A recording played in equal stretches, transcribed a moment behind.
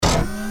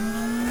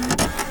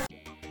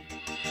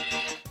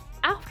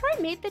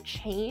made the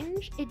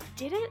change, it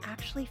didn't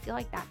actually feel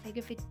like that big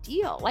of a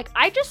deal. Like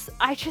I just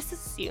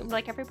assumed,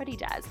 like everybody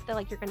does, that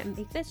like you're gonna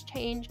make this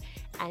change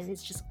and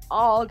it's just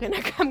all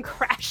gonna come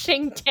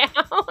crashing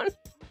down.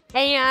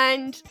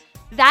 And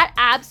that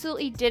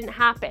absolutely didn't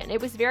happen. It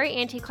was very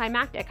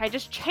anticlimactic. I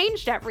just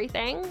changed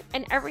everything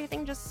and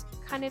everything just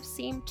kind of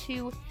seemed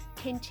to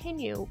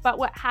continue. But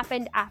what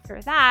happened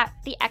after that,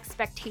 the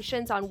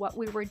expectations on what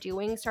we were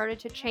doing started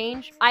to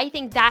change. I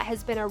think that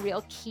has been a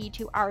real key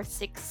to our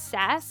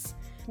success.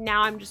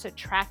 Now I'm just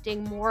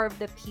attracting more of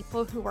the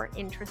people who are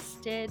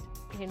interested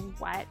in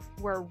what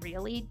we're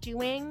really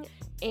doing,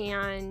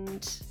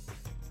 and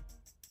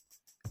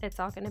it's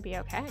all going to be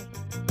okay.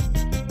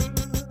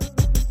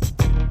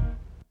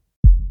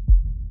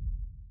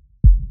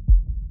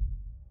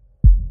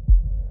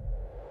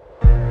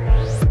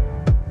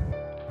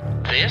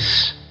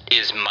 This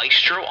is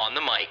Maestro on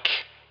the Mic,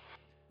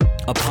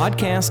 a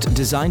podcast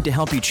designed to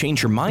help you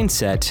change your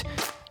mindset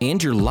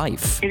and your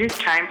life. It is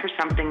time for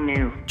something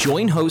new.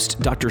 Join host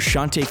Dr.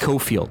 Shante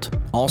Cofield,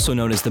 also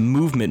known as the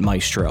Movement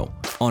Maestro,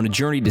 on a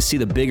journey to see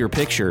the bigger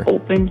picture,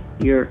 Open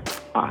your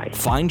eyes.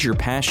 find your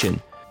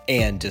passion,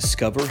 and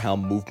discover how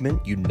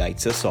movement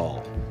unites us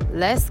all.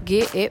 Let's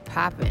get it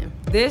poppin'.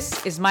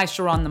 This is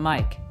Maestro on the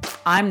Mic.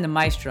 I'm the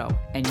Maestro,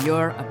 and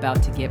you're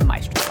about to get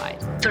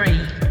maestrofied. 3,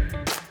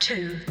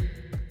 2,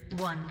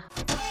 1.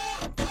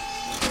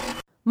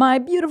 My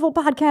beautiful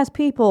podcast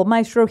people,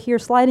 Maestro here,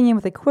 sliding in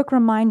with a quick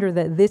reminder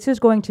that this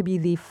is going to be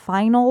the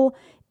final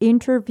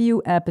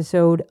interview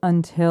episode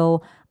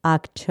until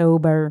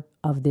October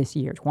of this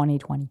year,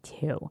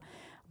 2022. I'm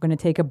going to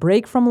take a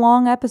break from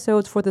long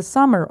episodes for the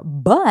summer,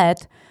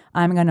 but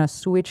I'm going to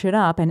switch it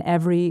up, and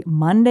every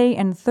Monday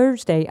and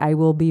Thursday I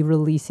will be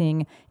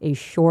releasing a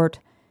short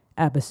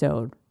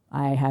episode.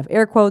 I have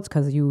air quotes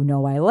because you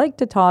know I like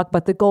to talk,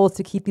 but the goal is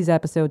to keep these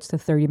episodes to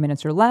 30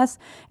 minutes or less,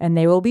 and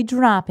they will be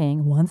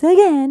dropping, once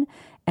again,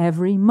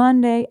 every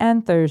Monday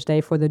and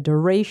Thursday for the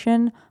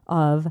duration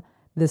of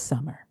the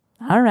summer.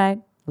 All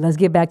right, let's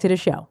get back to the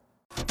show.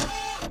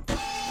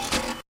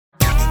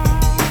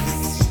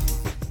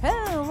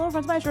 Hello,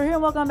 friends, Maestro here,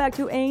 and welcome back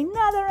to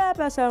another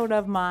episode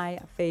of my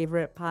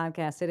favorite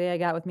podcast. Today I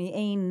got with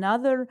me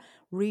another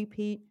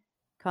repeat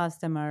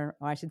customer,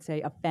 or I should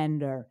say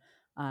offender.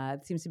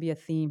 It seems to be a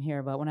theme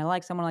here, but when I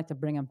like someone, I like to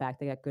bring them back.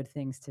 They got good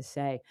things to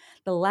say.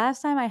 The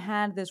last time I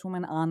had this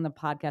woman on the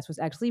podcast was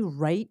actually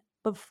right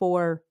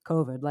before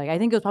COVID. Like, I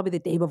think it was probably the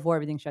day before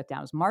everything shut down.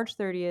 It was March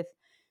 30th,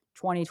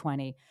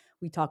 2020.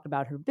 We talked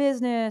about her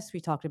business. We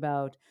talked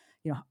about,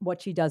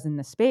 what she does in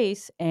the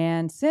space.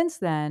 And since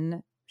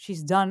then,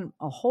 she's done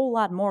a whole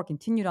lot more,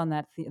 continued on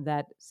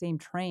that same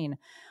train.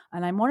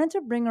 And I wanted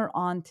to bring her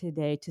on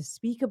today to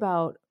speak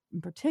about,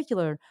 in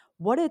particular,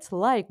 what it's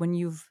like when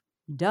you've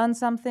done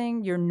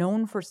something, you're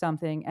known for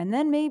something, and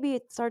then maybe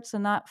it starts to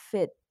not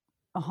fit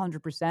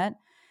 100%,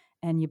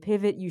 and you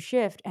pivot, you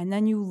shift, and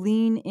then you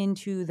lean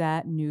into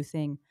that new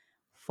thing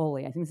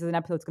fully. I think this is an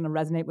episode that's going to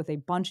resonate with a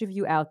bunch of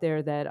you out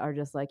there that are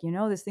just like,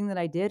 this thing that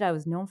I did, I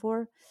was known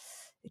for,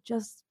 it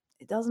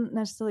doesn't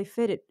necessarily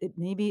fit. It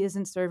maybe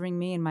isn't serving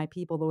me and my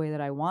people the way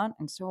that I want,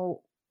 and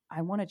so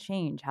I want to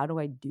change. How do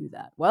I do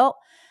that? Well,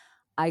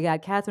 I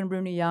got Catherine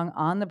Bruni-Young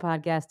on the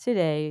podcast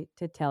today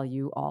to tell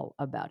you all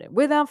about it.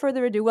 Without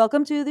further ado,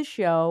 welcome to the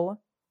show,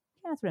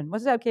 Catherine.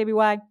 What's up,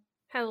 KBY?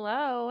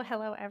 Hello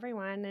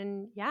everyone.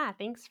 And yeah,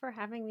 thanks for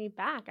having me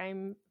back.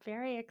 I'm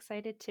very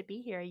excited to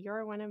be here.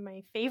 You're one of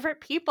my favorite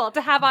people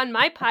to have on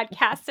my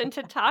podcast and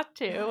to talk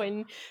to,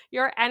 and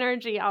your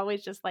energy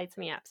always just lights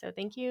me up. So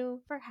thank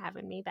you for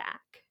having me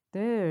back.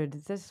 Dude,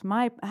 this is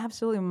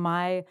absolutely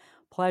my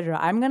pleasure.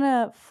 I'm going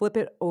to flip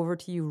it over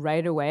to you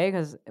right away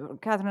because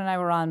Catherine and I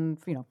were on,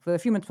 for a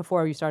few minutes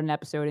before you started an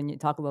episode and you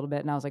talk a little bit,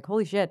 and I was like,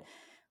 holy shit,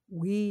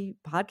 we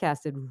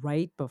podcasted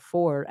right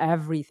before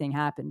everything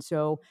happened.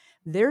 So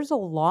there's a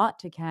lot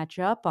to catch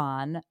up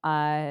on.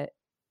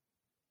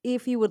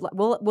 If you would,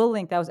 we'll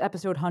link. That was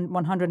episode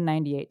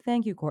 198.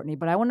 Thank you, Courtney.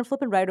 But I want to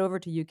flip it right over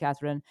to you,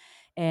 Catherine.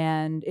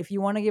 And if you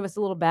want to give us a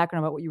little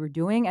background about what you were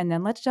doing, and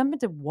then let's jump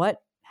into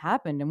what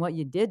happened and what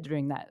you did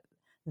during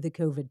the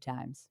COVID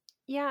times.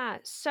 Yeah,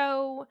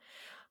 so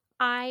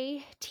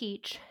I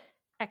teach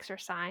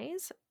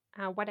exercise.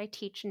 What I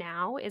teach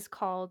now is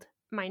called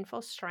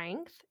Mindful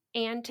Strength.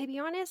 And to be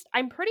honest,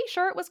 I'm pretty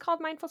sure it was called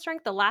Mindful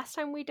Strength the last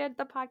time we did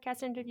the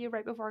podcast interview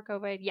right before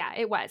COVID. Yeah,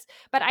 it was.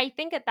 But I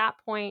think at that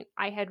point,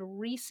 I had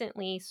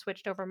recently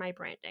switched over my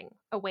branding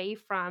away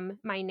from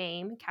my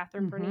name,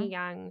 Catherine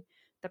Bruni-Young,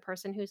 the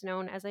person who's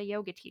known as a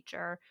yoga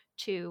teacher,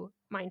 to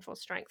Mindful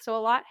Strength. So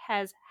a lot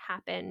has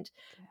happened.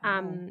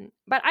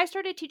 But I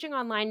started teaching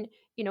online,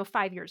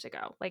 5 years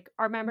ago. Like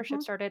our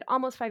membership started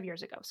almost 5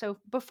 years ago. So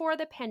before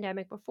the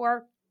pandemic,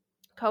 before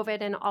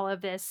COVID and all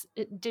of this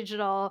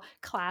digital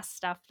class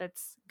stuff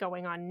that's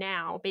going on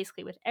now,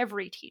 basically with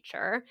every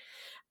teacher.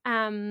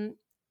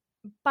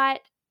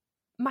 But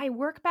my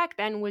work back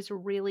then was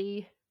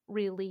really,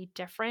 really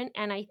different.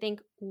 And I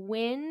think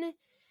when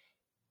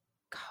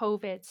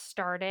COVID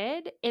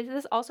started,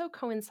 this also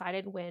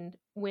coincided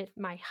with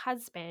my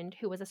husband,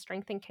 who was a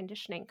strength and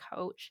conditioning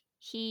coach.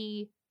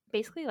 He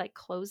basically like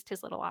closed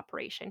his little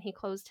operation. He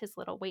closed his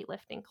little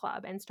weightlifting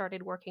club and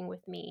started working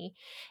with me.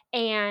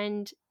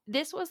 And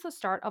this was the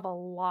start of a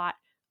lot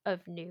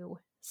of new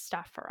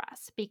stuff for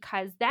us,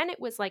 because then it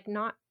was like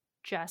not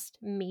just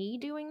me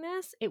doing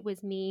this, it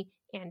was me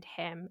and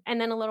him.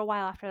 And then a little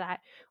while after that,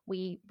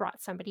 we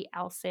brought somebody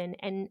else in.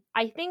 And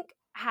I think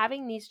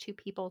having these two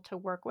people to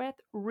work with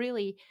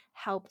really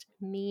helped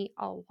me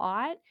a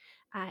lot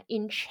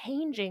in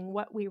changing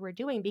what we were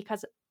doing,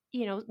 because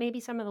maybe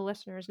some of the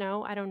listeners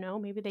know, I don't know,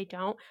 maybe they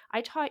don't.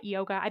 I taught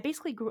yoga. I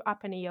basically grew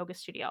up in a yoga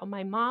studio.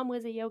 My mom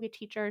was a yoga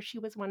teacher. She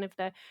was one of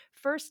the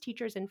first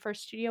teachers and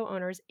first studio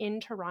owners in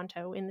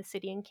Toronto, in the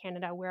city in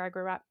Canada where I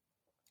grew up.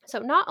 So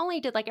not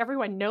only did like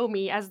everyone know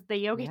me as the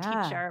yoga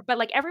teacher, but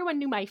like everyone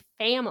knew my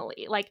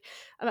family, like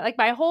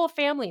my whole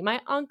family.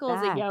 My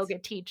uncle's a yoga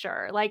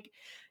teacher. Like,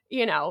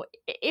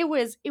 it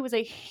was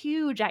a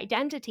huge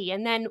identity.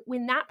 And then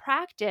when that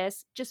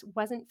practice just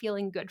wasn't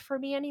feeling good for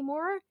me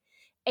anymore,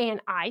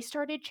 and I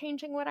started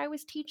changing what I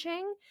was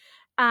teaching,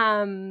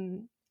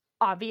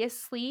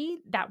 obviously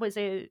that was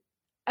a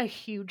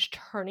huge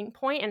turning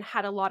point and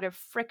had a lot of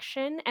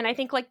friction. And I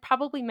think like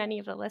probably many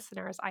of the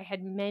listeners, I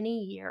had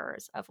many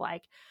years of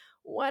like,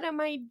 what am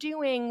I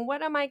doing?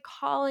 What am I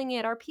calling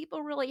it? Are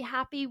people really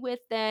happy with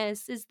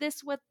this? Is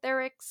this what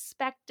they're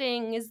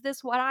expecting? Is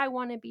this what I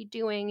want to be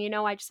doing?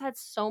 I just had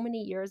so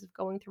many years of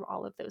going through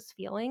all of those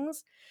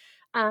feelings.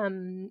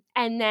 And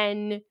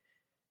then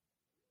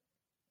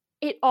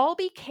it all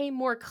became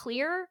more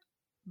clear,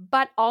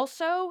 but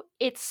also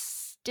it's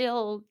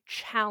still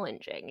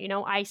challenging.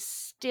 I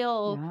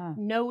still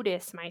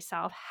notice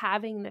myself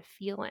having the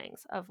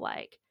feelings of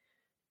like,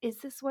 is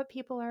this what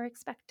people are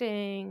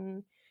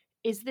expecting?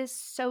 Is this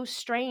so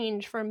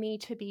strange for me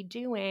to be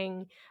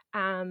doing?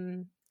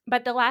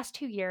 But the last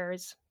 2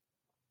 years,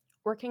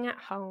 working at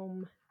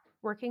home,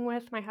 working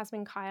with my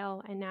husband,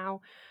 Kyle, and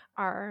now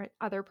our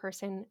other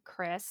person,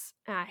 Chris,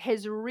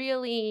 has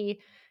really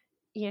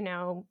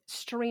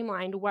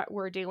streamlined what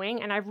we're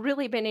doing. And I've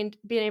really been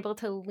able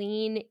to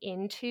lean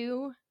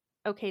into,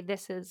 okay,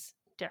 this is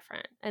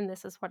different and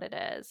this is what it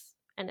is.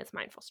 And it's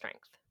mindful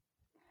strength.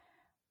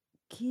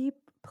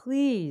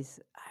 Please,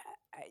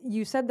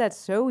 you said that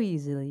so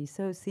easily,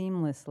 so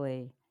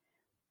seamlessly.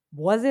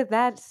 Was it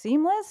that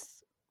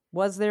seamless?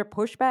 Was there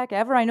pushback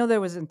ever? I know there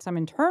was some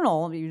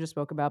internal that you just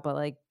spoke about, but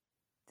like,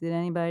 did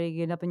anybody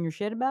get up in your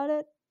shit about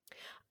it?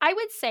 I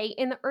would say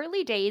in the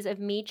early days of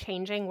me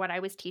changing what I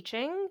was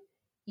teaching,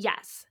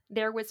 yes,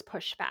 there was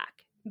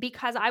pushback,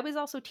 because I was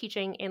also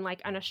teaching in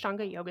like an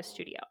Ashtanga yoga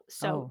studio.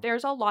 So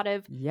there's a lot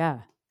of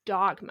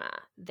dogma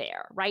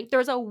there, right?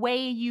 There's a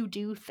way you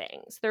do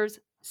things. There's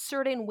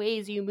certain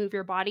ways you move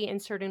your body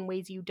and certain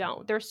ways you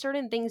don't. There's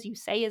certain things you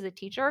say as a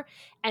teacher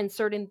and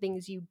certain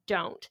things you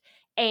don't.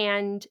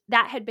 And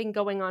that had been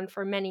going on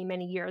for many,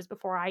 many years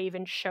before I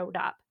even showed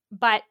up.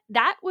 But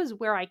that was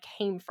where I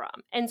came from.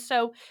 And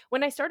so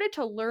when I started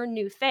to learn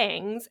new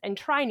things and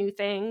try new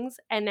things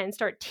and then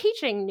start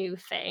teaching new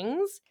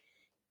things,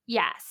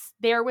 yes,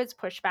 there was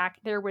pushback,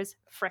 there was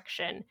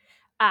friction.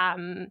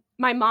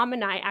 My mom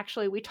and I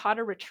actually, we taught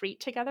a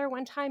retreat together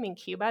one time in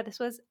Cuba. This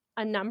was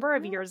a number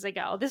of years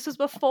ago. This was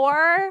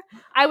before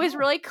I was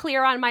really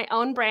clear on my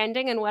own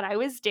branding and what I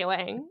was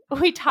doing.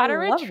 We taught a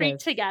retreat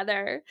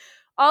together.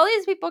 All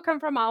these people come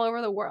from all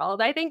over the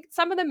world. I think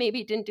some of them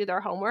maybe didn't do their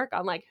homework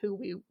on like who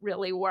we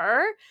really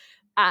were.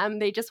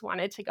 They just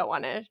wanted to go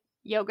on a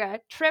yoga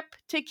trip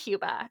to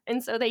Cuba.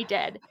 And so they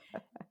did.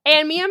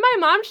 And me and my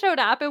mom showed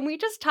up and we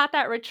just taught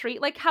that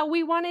retreat like how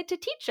we wanted to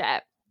teach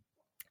it.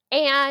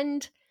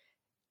 And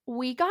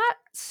we got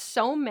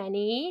so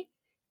many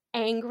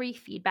angry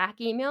feedback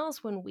emails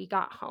when we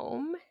got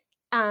home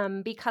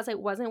because it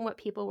wasn't what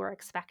people were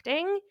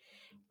expecting.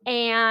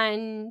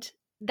 And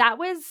that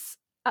was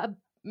a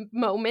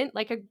moment,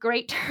 like a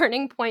great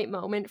turning point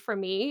moment for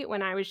me,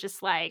 when I was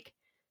just like,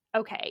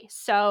 okay,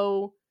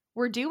 so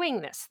we're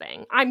doing this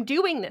thing. I'm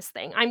doing this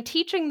thing. I'm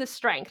teaching the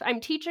strength. I'm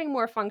teaching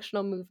more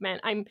functional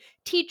movement. I'm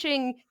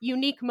teaching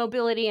unique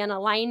mobility and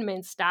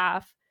alignment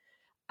stuff.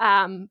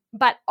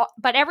 But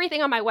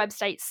everything on my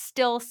website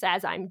still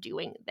says I'm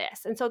doing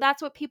this. And so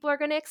that's what people are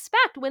going to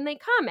expect when they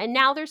come. And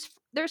now there's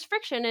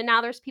friction, and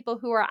now there's people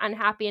who are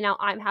unhappy, and now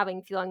I'm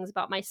having feelings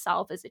about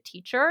myself as a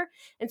teacher.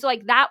 And so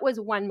like that was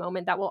one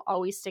moment that will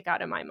always stick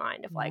out in my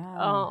mind of like,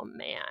 oh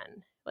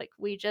man, like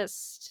we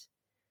just.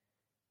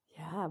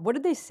 Yeah. What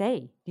did they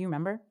say? Do you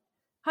remember?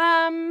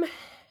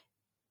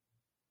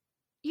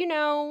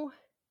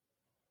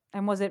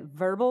 And was it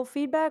verbal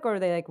feedback, or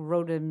they like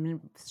wrote a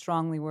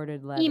strongly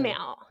worded letter?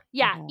 Email.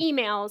 Yeah. Okay.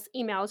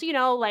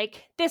 Emails,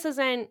 like this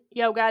isn't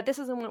yoga. This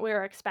isn't what we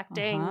were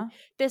expecting.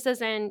 This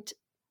isn't,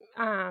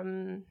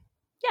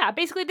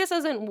 basically this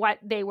isn't what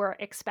they were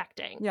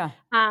expecting. Yeah.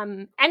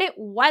 And it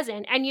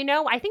wasn't. And,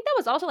 I think that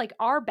was also like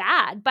our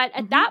bad. But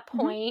at that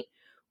point,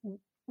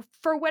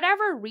 for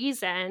whatever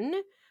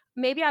reason,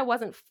 maybe I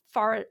wasn't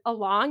far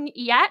along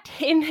yet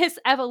in this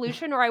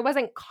evolution, or I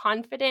wasn't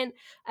confident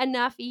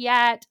enough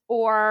yet,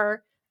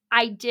 or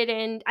I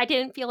didn't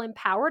feel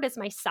empowered as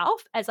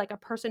myself as like a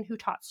person who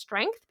taught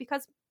strength,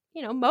 because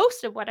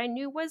most of what I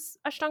knew was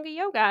Ashtanga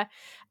yoga.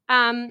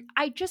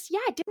 I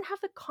didn't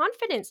have the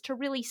confidence to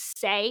really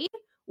say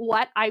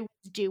what I was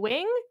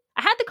doing.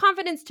 I had the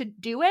confidence to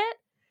do it,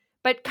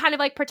 but kind of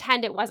like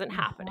pretend it wasn't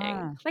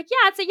happening. Like,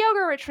 yeah, it's a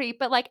yoga retreat,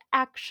 but like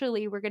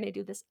actually we're going to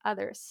do this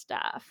other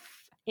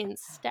stuff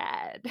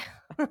instead.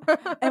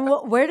 And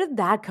where did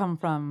that come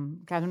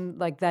from, Catherine?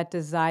 Like that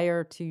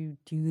desire to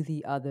do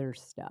the other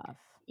stuff?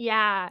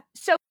 Yeah.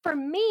 So for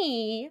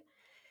me,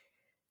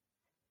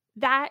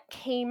 that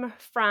came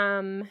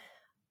from,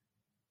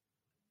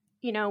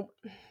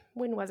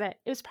 when was it?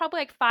 It was probably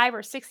like 5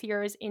 or 6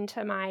 years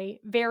into my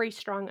very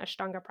strong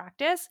Ashtanga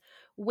practice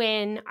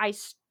when I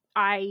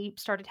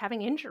started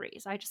having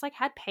injuries. I just like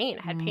had pain.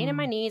 I had pain in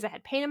my knees. I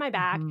had pain in my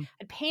back. I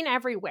had pain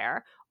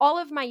everywhere. All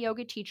of my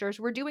yoga teachers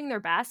were doing their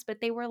best, but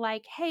they were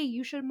like, hey,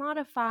 you should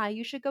modify.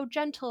 You should go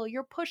gentle.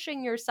 You're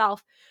pushing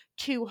yourself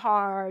too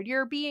hard.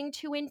 You're being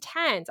too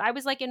intense. I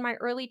was like in my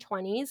early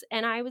 20s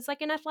and I was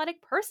like an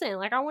athletic person.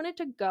 Like I wanted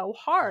to go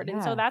hard.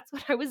 And so that's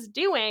what I was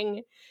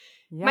doing.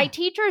 Yeah. My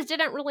teachers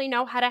didn't really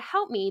know how to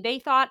help me. They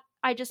thought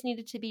I just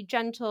needed to be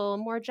gentle,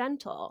 more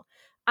gentle.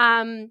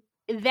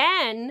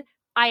 Then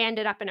I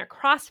ended up in a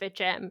CrossFit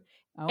gym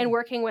and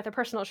working with a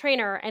personal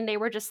trainer, and they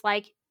were just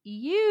like,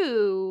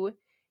 you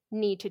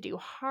need to do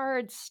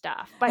hard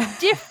stuff, but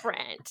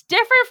different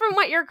from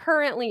what you're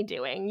currently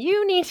doing.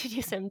 You need to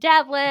do some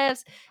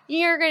deadlifts.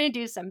 You're going to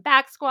do some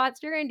back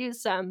squats. You're going to do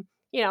some,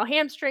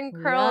 hamstring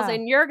curls,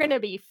 and you're going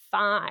to be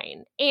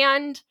fine.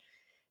 And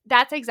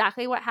that's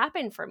exactly what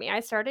happened for me.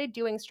 I started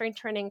doing strength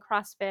training,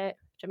 CrossFit,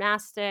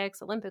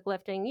 gymnastics, Olympic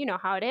lifting. You know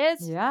how it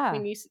is. Yeah.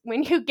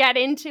 When you get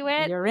into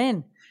it, you're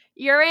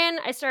in.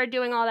 I started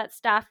doing all that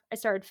stuff. I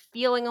started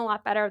feeling a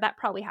lot better. That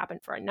probably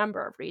happened for a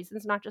number of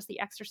reasons, not just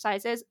the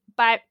exercises,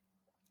 but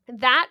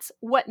that's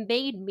what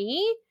made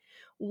me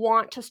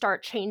want to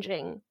start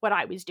changing what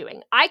I was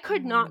doing. I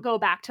could not go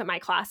back to my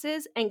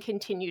classes and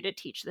continue to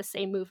teach the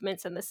same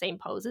movements and the same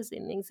poses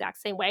in the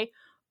exact same way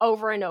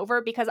over and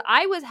over because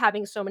I was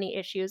having so many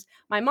issues.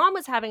 My mom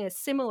was having a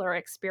similar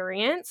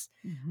experience.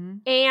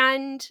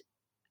 And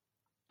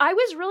I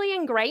was really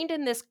ingrained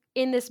in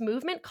this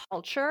movement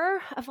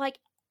culture of like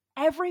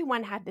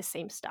everyone had the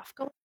same stuff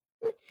going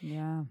on.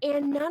 Yeah.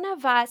 And none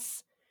of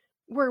us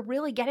were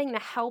really getting the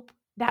help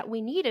that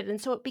we needed.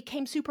 And so it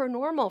became super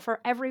normal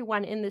for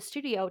everyone in the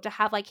studio to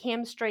have like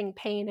hamstring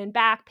pain and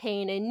back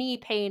pain and knee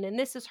pain. And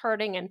this is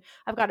hurting. And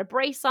I've got a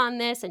brace on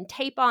this and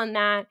tape on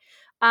that.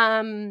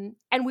 And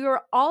we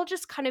were all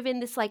just kind of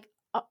in this like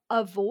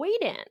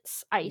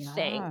avoidance, I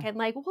think. And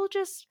like, we'll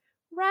just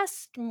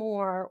rest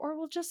more, or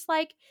we'll just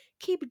like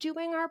keep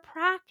doing our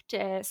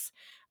practice,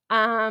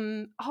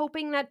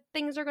 hoping that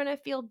things are going to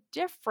feel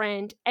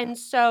different. And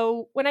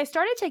so when I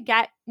started to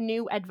get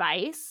new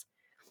advice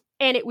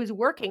and it was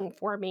working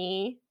for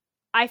me,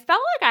 I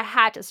felt like I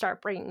had to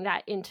start bringing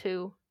that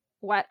into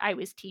what I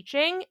was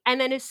teaching.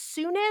 And then as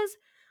soon as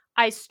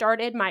I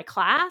started my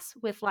class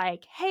with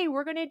like, hey,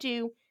 we're going to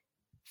do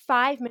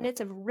 5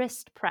 minutes of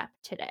wrist prep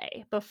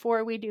today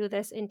before we do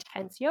this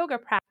intense yoga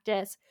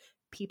practice,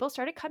 people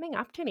started coming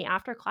up to me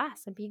after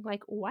class and being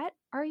like, what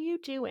are you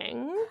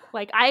doing?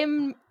 Like,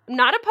 I'm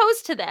not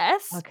opposed to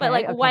this, but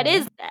like, what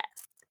is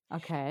this?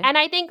 Okay. And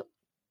I think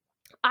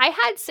I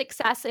had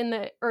success in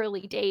the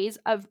early days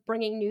of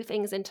bringing new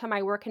things into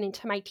my work and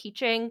into my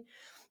teaching.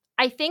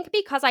 I think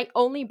because I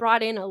only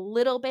brought in a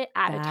little bit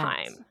at a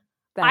time.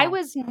 I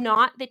was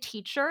not the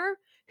teacher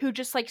who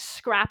just like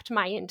scrapped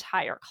my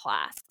entire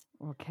class.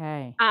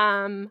 Okay.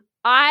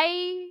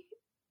 I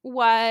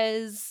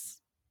was,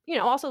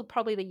 also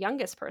probably the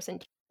youngest person.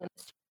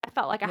 I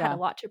felt like I had a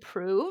lot to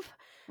prove.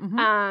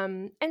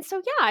 And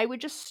so, I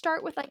would just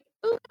start with like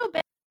a little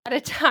bit at a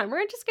time.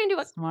 We're just going to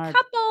do a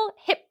couple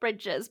hip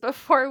bridges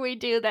before we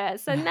do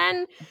this. And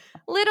then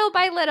little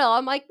by little,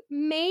 I'm like,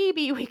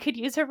 maybe we could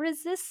use a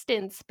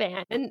resistance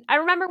band. And I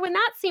remember when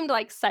that seemed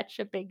like such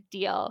a big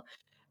deal.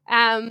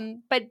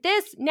 But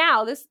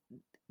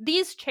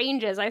these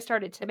changes I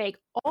started to make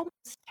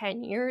almost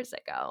 10 years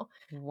ago.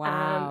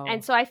 Wow.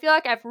 And so I feel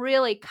like I've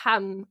really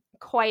come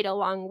quite a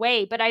long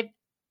way, but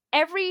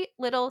every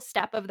little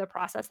step of the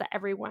process that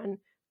everyone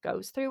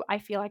goes through, I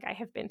feel like I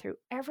have been through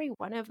every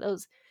one of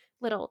those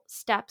little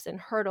steps and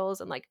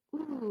hurdles and like,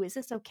 ooh, is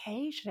this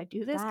okay? Should I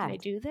do this? Can I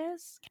do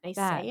this? Can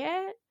I say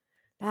it?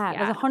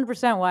 That's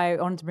 100% why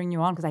I wanted to bring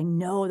you on, because I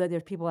know that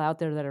there's people out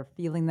there that are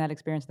feeling that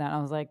experience now. And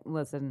I was like,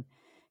 listen,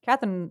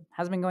 Catherine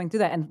has been going through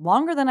that, and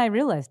longer than I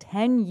realized.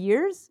 10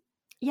 years?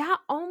 Yeah,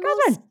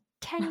 almost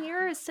 10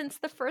 years since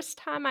the first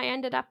time I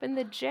ended up in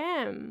the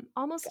gym.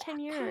 Almost 10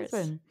 years.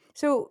 Catherine.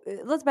 So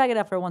let's back it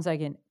up for 1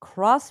 second.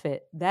 CrossFit,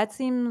 that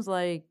seems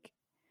like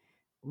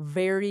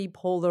very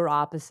polar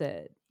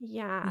opposite.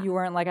 Yeah. You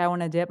weren't like, I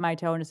want to dip my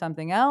toe into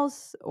something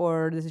else,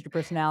 or this is your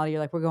personality.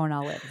 You're like, we're going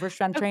all in. For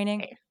strength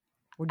training,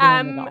 we're doing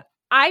it all.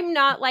 I'm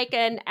not like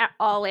an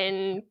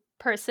all-in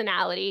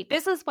personality.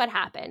 This is what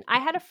happened. I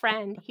had a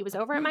friend. He was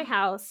over at my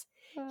house.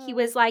 He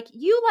was like,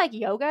 you like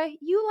yoga?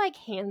 You like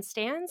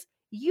handstands?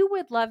 You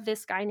would love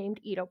this guy named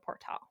Ido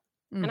Portal.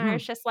 And I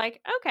was just like,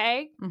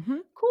 okay, Mm-hmm.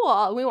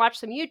 cool. And we watched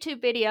some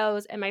YouTube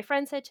videos, and my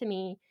friend said to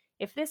me,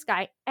 if this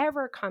guy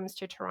ever comes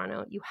to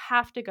Toronto, you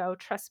have to go.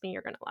 Trust me,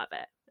 you're going to love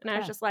it. And I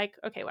was just like,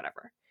 okay,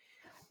 whatever.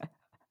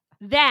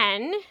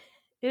 Then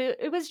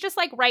it was just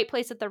like right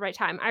place at the right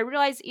time. I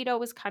realized Ito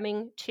was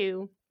coming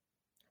to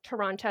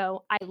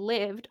Toronto. I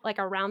lived like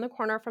around the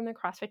corner from the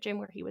CrossFit gym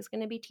where he was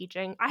going to be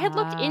teaching. I had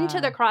looked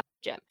into the CrossFit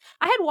gym.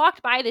 I had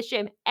walked by this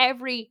gym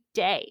every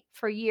day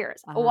for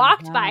years. I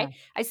walked by,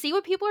 I see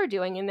what people are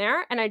doing in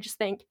there, and I just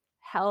think,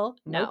 hell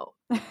no,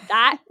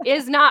 that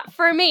is not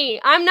for me.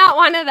 I'm not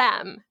one of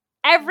them.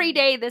 Every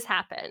day this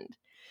happened.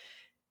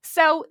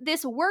 So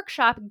this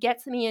workshop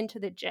gets me into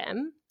the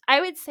gym.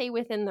 I would say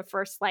within the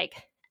first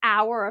like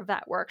hour of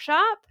that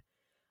workshop,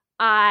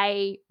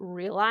 I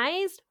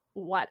realized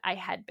what I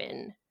had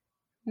been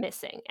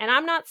missing. And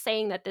I'm not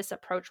saying that this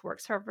approach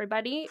works for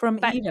everybody. From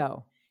but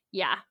Ito.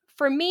 Yeah.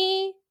 For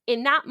me,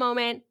 in that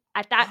moment,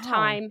 at that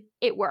time,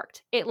 it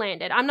worked. It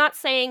landed. I'm not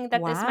saying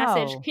that this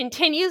message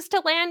continues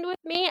to land with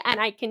me and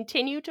I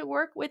continue to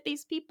work with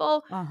these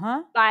people.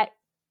 But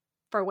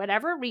for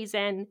whatever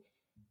reason,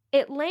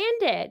 it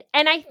landed.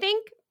 And I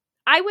think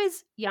I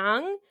was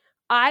young.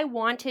 I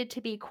wanted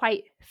to be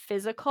quite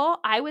physical.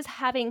 I was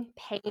having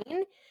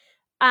pain.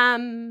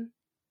 And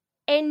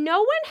no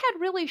one had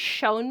really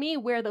shown me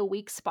where the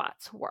weak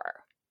spots were.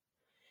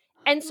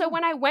 And so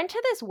when I went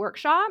to this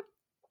workshop,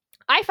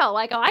 I felt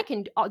like,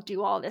 I'll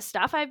do all this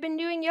stuff. I've been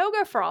doing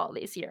yoga for all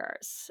these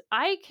years.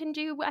 I can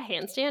do a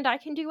handstand. I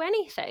can do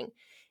anything.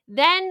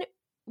 Then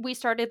we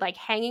started like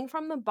hanging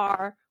from the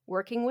bar,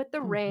 working with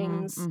the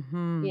rings,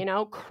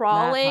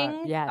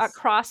 crawling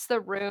across the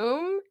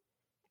room.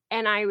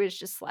 And I was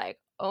just like,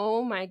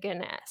 oh my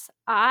goodness,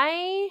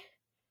 I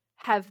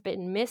have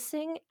been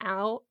missing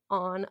out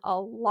on a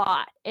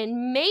lot.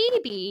 And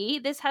maybe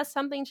this has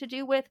something to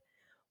do with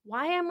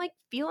why I'm like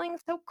feeling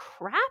so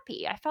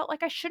crappy. I felt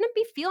like I shouldn't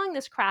be feeling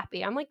this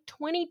crappy. I'm like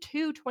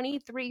 22,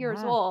 23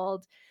 years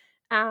old,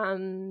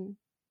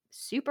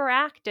 super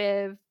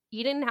active,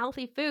 eating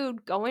healthy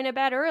food, going to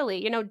bed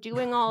early,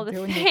 doing all the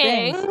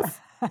things.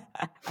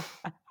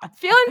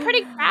 Feeling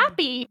pretty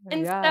crappy.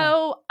 And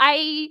so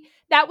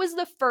that was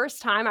the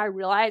first time I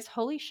realized,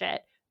 holy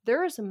shit,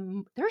 there's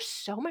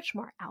so much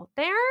more out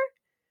there.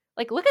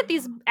 Like, look at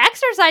these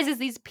exercises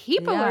these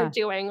people are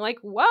doing. Like,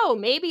 whoa,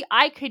 maybe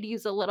I could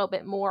use a little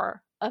bit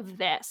more of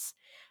this.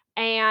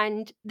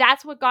 And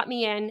that's what got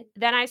me in.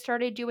 Then I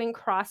started doing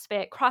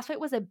CrossFit. CrossFit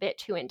was a bit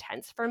too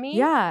intense for me.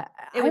 Yeah.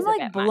 It was I'm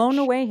like blown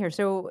away here.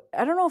 So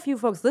I don't know if you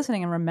folks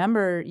listening and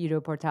remember Ido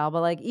Portal,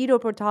 but like Ido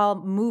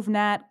Portal,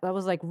 MoveNat, that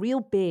was like real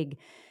big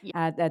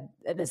at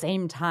the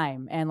same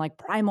time. And like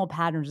primal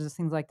patterns and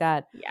things like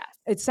that. Yes.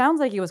 It sounds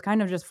like it was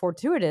kind of just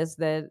fortuitous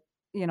that,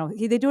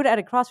 they do it at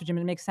a CrossFit gym.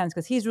 It makes sense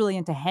because he's really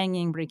into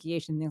hanging,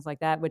 brachiation, things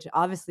like that, which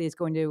obviously is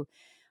going to,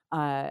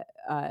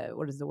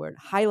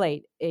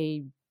 highlight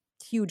a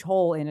huge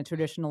hole in a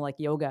traditional like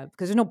yoga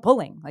because there's no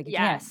pulling. Like you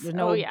can't. There's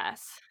no. You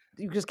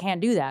just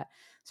can't do that.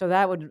 So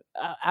that would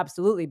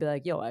absolutely be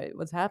like,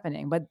 what's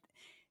happening? But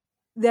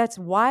that's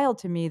wild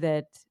to me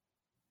that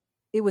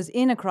it was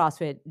in a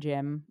CrossFit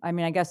gym. I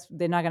mean, I guess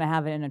they're not going to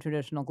have it in a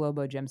traditional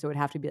Globo gym, so it would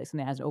have to be like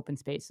something that has open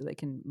space so they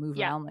can move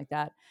around like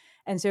that.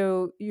 And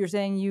so you're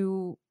saying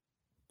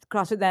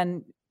CrossFit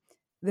then.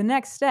 The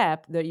next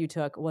step that you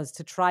took was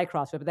to try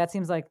CrossFit, but that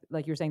seems like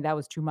you're saying that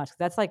was too much.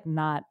 That's like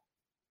not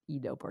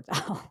Ido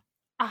Portal.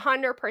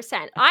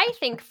 100%. I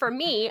think for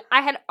me,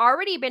 I had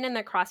already been in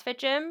the CrossFit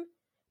gym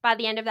by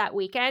the end of that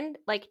weekend,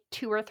 like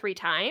 2 or 3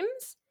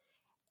 times.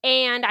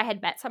 And I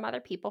had met some other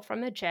people from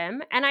the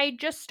gym and I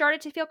just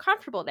started to feel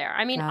comfortable there.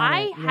 I mean,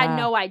 I had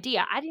no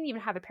idea. I didn't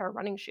even have a pair of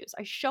running shoes.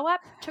 I show up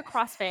to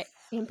CrossFit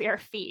in bare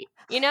feet,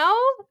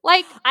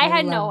 Like I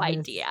had no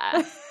idea.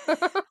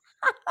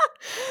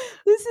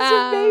 This is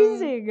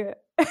amazing.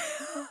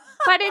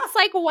 But it's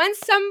like once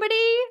somebody,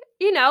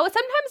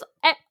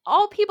 sometimes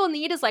all people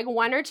need is like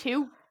 1 or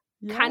 2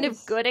 kind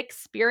of good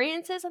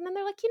experiences. And then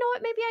they're like, you know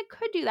what, maybe I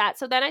could do that.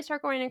 So then I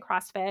start going in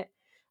CrossFit.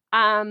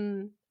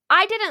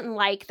 I didn't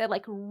like the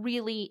like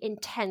really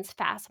intense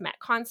fast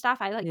Metcon stuff.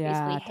 I like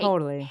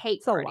basically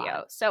hate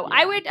cardio. So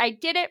I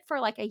did it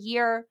for like a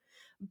year,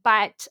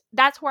 but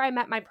that's where I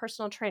met my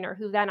personal trainer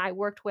who then I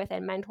worked with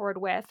and mentored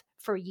with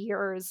for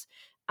years.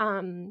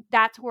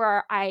 That's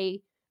where I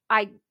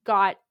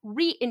got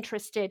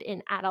reinterested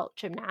in adult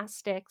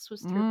gymnastics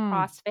was through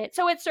CrossFit.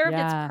 So it served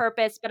its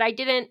purpose, but I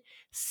didn't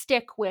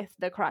stick with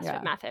the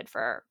CrossFit method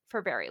for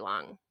very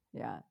long.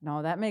 Yeah,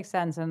 no, that makes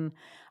sense. And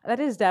that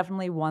is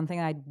definitely one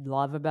thing I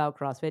love about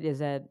CrossFit is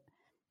that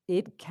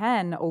it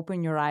can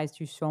open your eyes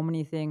to so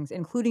many things,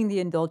 including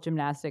the adult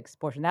gymnastics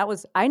portion.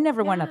 I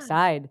never went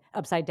upside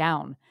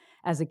down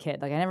as a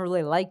kid. Like I never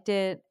really liked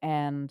it.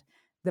 And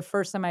the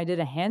first time I did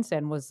a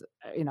handstand was,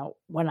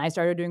 when I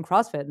started doing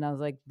CrossFit and I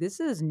was like, this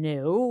is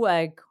new.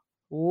 Like,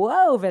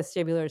 whoa,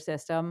 vestibular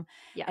system.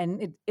 Yeah.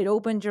 And it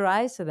opened your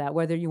eyes to that,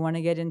 whether you want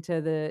to get into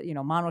the,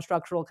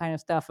 monostructural kind of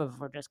stuff of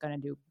we're just going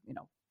to do,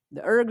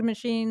 the erg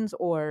machines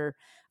or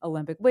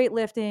Olympic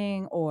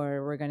weightlifting,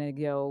 or we're going to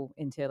go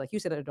into, like you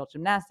said, adult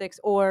gymnastics,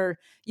 or,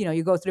 you know,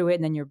 you go through it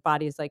and then your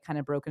body is like kind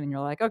of broken and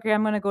you're like, okay,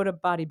 I'm going to go to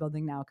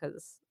bodybuilding now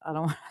because I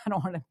don't I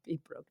don't want to be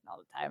broken all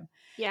the time.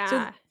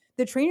 So Yeah.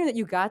 the trainer that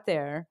you got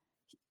there,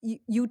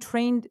 you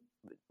trained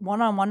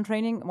one-on-one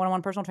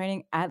personal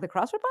training at the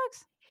CrossFit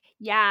box?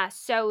 Yeah,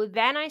 so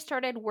then I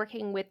started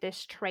working with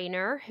this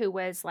trainer who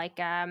was like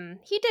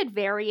he did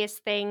various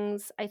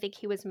things. I think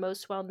he was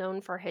most well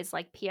known for his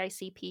like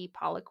PICP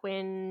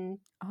Poliquin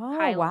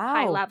Oh, high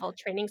wow. level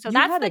training. So You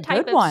that's had the a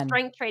type good of one.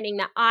 strength training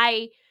that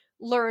I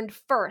learned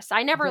first.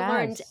 I never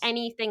learned Yes.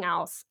 anything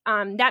else.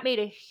 That made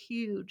a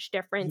huge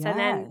difference. And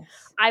then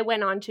Yes. I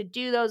went on to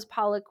do those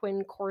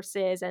Poliquin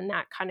courses, and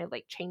that kind of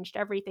like changed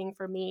everything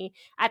for me.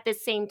 At the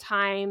same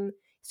time,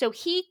 so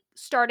he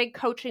started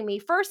coaching me.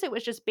 First, it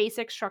was just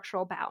basic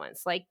structural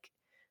balance. Like,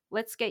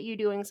 let's get you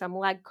doing some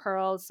leg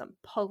curls, some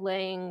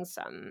pulling,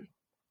 some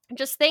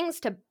just things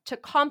to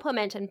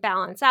complement and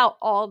balance out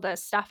all the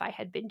stuff I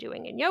had been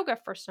doing in yoga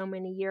for so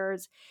many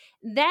years.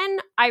 Then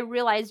I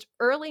realized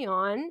early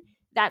on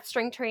that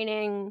strength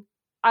training,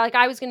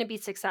 I was going to be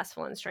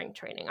successful in strength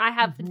training. I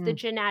have the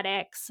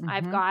genetics,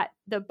 I've got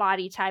the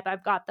body type,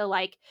 I've got the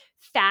like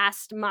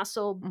fast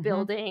muscle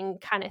building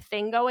kind of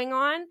thing going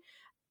on.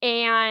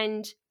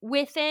 And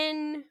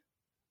within,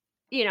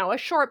 you know, a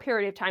short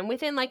period of time,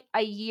 within like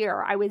a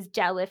year, I was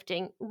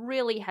deadlifting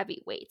really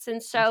heavy weights.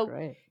 And That's so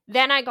great.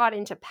 then I got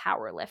into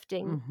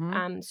powerlifting.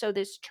 Mhm. So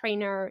this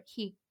trainer,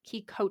 he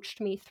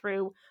coached me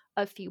through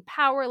a few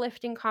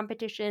powerlifting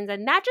competitions,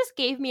 and that just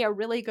gave me a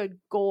really good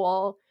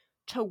goal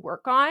to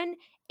work on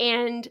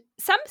and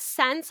some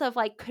sense of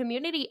like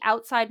community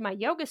outside my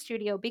yoga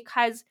studio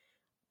because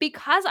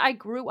I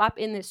grew up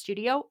in the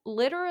studio,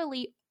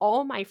 literally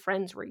all my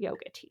friends were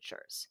yoga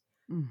teachers.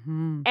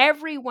 Mhm.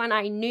 Everyone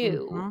I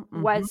knew Mhm.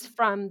 was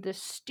from the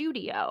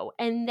studio,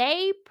 and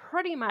they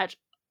pretty much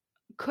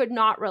could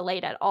not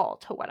relate at all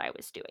to what I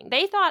was doing.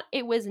 They thought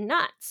it was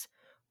nuts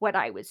what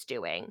I was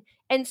doing.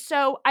 And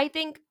so I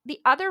think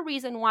the other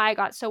reason why I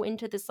got so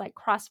into this like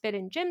CrossFit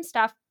and gym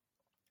stuff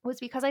was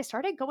because I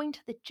started going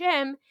to the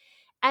gym,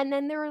 and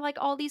then there were like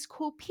all these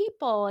cool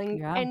people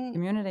Yeah, and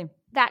community.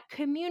 that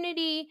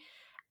community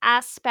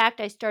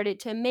aspect. I started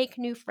to make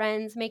new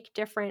friends, make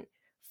different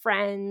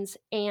friends,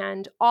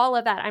 and all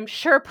of that I'm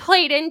sure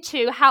played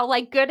into how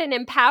like good and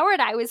empowered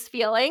I was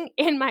feeling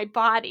in my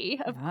body,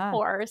 of Yeah.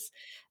 course.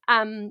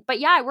 But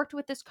yeah, I worked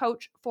with this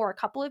coach for a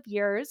couple of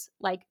years,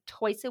 like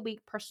twice a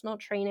week personal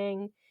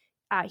training.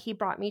 He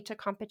brought me to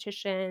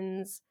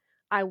competitions.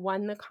 I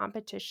won the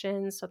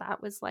competition, so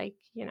that was like,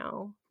 you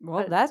know,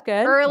 Well, that's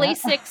good. early Yeah.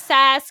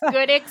 success,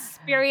 good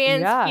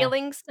experience, Yeah.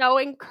 feeling so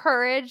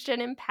encouraged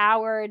and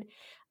empowered.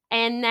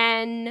 And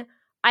then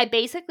I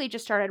basically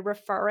just started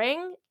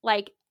referring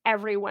like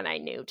everyone I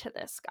knew to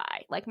this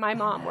guy. Like my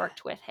mom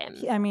worked with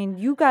him. I mean,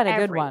 you got a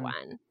good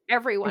one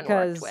Everyone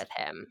worked because with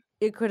him.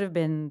 it could have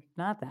been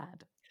not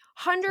that.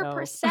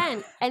 So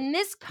 100%. And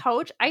this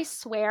coach, I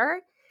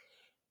swear,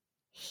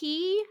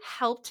 he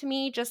helped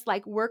me just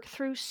like work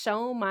through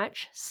so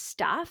much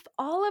stuff.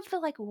 All of the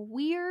like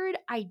weird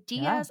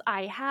yeah. ideas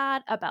I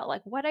had about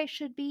like what I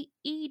should be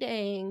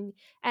eating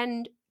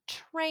and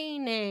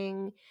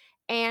training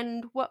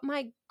and what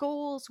my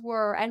goals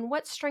were and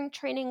what strength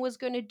training was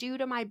going to do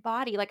to my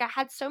body. Like I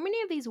had so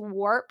many of these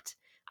warped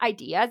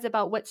ideas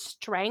about what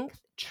strength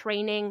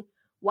training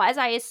was.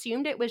 I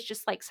assumed it was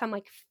just like some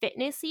like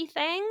fitnessy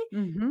thing.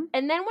 Mhm.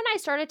 And then when I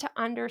started to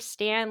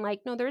understand,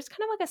 like, no, there's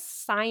kind of like a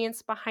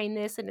science behind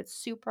this and it's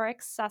super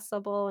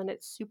accessible and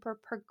it's super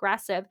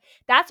progressive,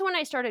 that's when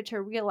I started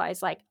to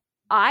realize, like,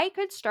 I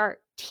could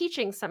start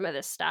teaching some of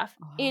this stuff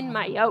in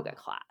my yoga Oh,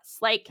 class.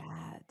 Like,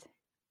 that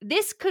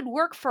this could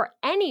work for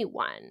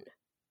anyone,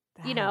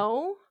 you that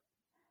know?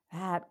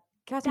 that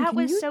Catherine, That can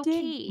was you so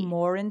dig key.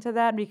 more into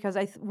that? Because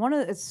one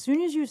of as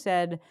soon as you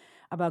said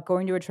about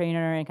going to a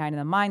trainer and kind of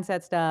the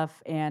mindset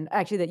stuff, and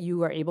actually that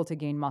you are able to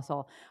gain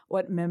muscle,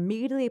 what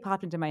immediately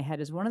popped into my head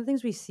is one of the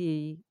things we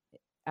see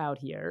out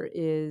here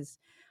is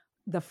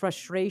the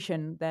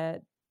frustration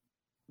that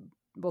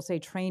we'll say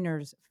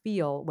trainers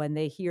feel when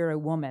they hear a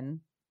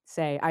woman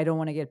say, I don't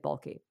want to get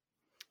bulky.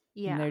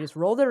 And Yeah. they just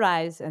roll their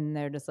eyes and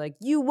they're just like,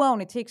 you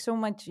won't. It takes so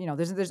much,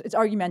 it's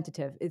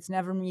argumentative. It's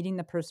never meeting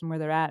the person where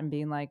they're at and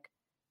being like,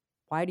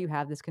 why do you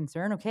have this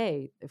concern?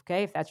 Okay,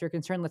 if that's your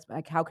concern, let's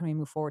like, how can we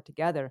move forward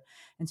together?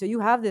 And so you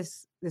have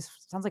this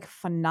sounds like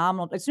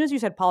phenomenal. As soon as you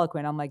said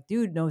Poliquin, I'm like,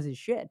 dude knows his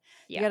shit.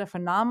 You Yeah. got a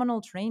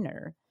phenomenal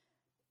trainer.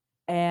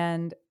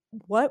 And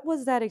what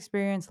was that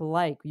experience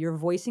like? You're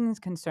voicing his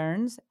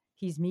concerns.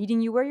 He's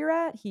meeting you where you're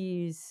at.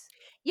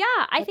 Yeah,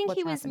 I think he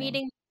What's was happening?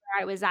 meeting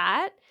where I was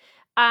at.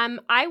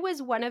 I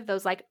was one of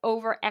those like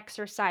over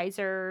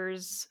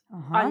exercisers,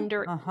 Uh-huh.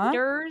 under Uh-huh.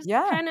 eaters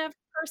Yeah. kind of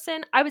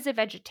person. I was a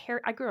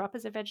vegetarian. I grew up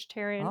as a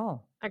vegetarian.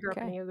 Oh, I grew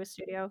up in a okay. yoga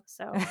studio.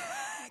 So,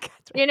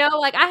 Gotcha. you know,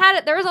 like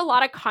there was a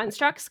lot of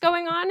constructs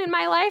going on in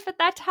my life at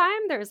that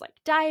time. There was like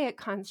diet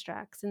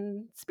constructs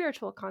and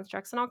spiritual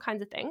constructs and all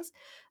kinds of things.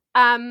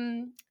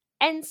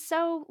 And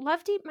so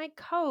Lovedeep, my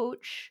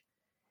coach,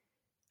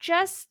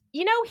 just,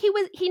 he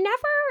was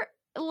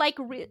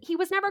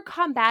never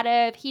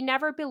combative. He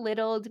never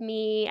belittled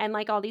me and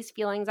like all these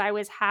feelings I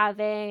was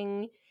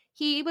having.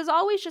 He was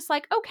always just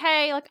like,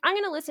 okay, like I'm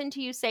going to listen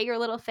to you say your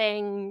little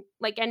thing.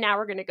 Like, and now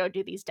we're going to go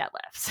do these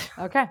deadlifts.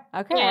 Okay.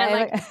 And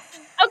like,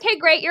 okay,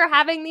 great. You're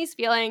having these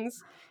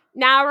feelings.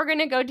 Now we're going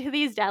to go do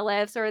these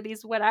deadlifts or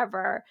these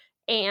whatever.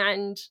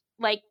 And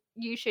like,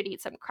 you should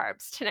eat some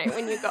carbs tonight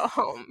when you go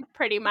home,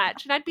 pretty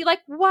much. And I'd be like,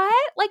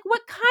 what? Like,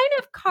 what kind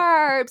of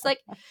carbs? Like,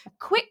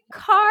 quick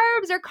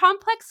carbs or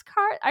complex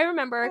carbs? I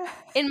remember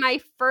in my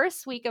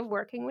first week of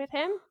working with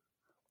him,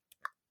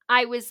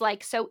 I was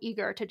like so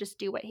eager to just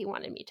do what he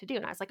wanted me to do.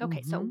 And I was like,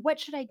 okay, so what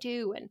should I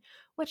do? And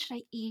what should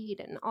I eat?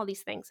 And all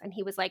these things. And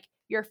he was like,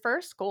 your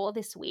first goal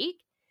this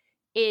week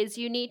is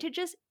you need to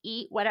just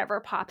eat whatever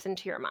pops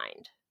into your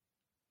mind.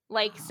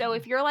 Like, so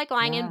if you're like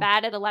lying in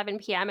bed at 11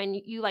 p.m. and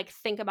you like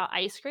think about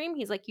ice cream,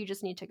 he's like, you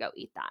just need to go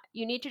eat that.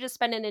 You need to just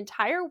spend an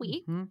entire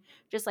week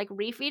just like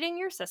refeeding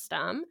your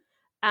system,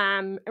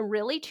 and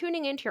really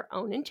tuning into your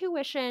own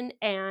intuition.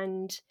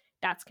 And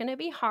that's going to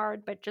be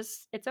hard, but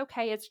just, it's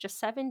okay. It's just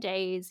 7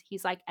 days.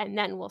 He's like, and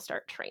then we'll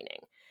start training.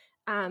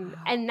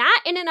 And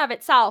that in and of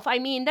itself, I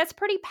mean, that's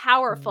pretty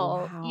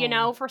powerful,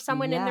 for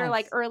someone in their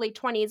like early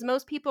 20s.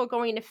 Most people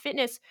going to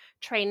fitness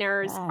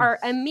trainers are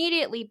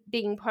immediately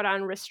being put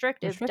on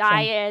restrictive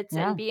diets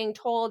and being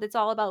told it's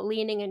all about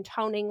leaning and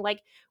toning.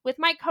 Like with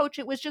my coach,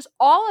 it was just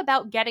all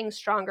about getting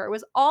stronger. It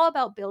was all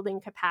about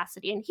building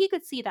capacity. And he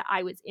could see that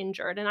I was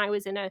injured and I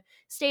was in a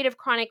state of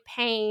chronic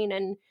pain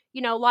and,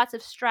 lots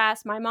of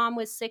stress. My mom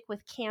was sick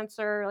with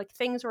cancer, like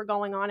things were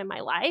going on in my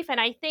life. And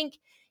I think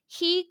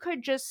he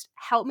could just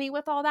help me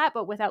with all that,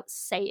 but without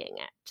saying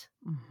it.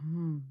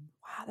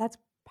 Wow, that's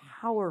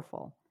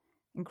powerful.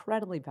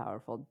 Incredibly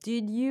powerful.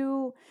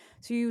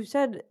 So you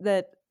said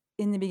that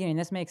in the beginning,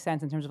 this makes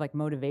sense in terms of like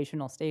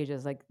motivational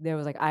stages. Like there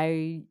was like,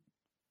 I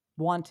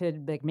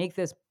wanted like make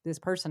this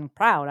person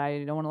proud.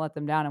 I don't want to let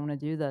them down. I want to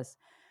do this.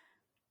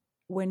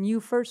 When you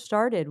first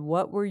started,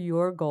 what were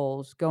your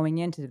goals going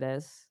into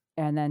this?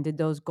 And then did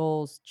those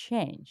goals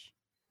change?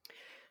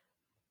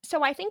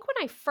 So I think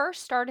when I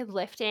first started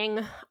lifting,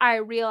 I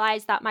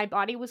realized that my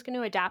body was going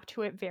to adapt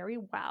to it very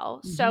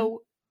well.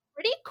 So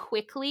pretty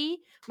quickly,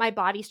 my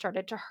body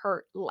started to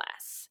hurt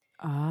less.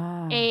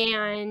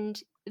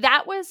 And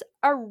that was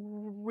a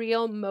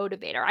real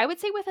motivator. I would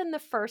say within the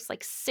first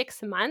like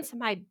 6 months,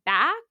 my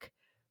back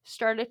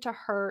started to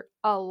hurt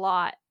a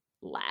lot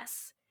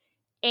less.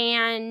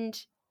 And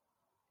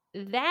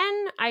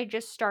then I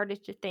just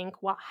started to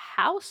think, well,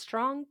 how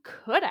strong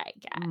could I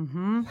get?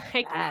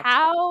 Like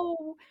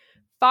how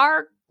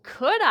far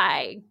could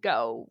I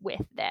go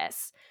with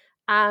this?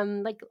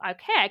 Like,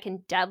 okay, I can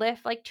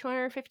deadlift like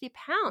 250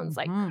 pounds.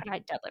 Like, could I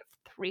deadlift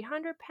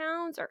 300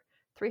 pounds or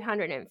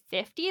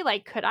 350?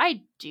 Like, could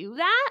I do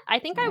that? I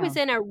think I was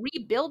in a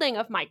rebuilding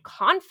of my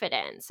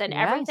confidence and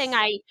everything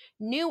I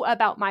knew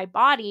about my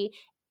body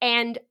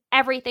and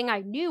everything I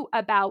knew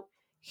about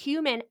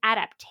human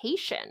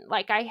adaptation.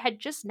 Like, I had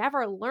just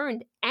never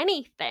learned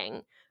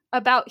anything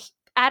about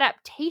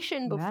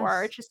adaptation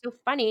before. It's just so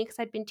funny because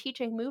I'd been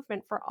teaching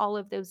movement for all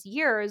of those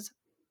years.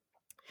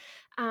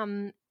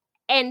 And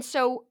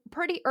so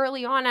pretty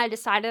early on, I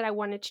decided I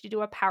wanted to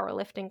do a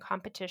powerlifting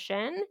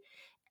competition.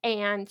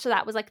 And so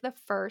that was like the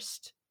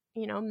first,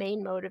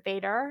 main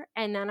motivator.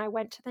 And then I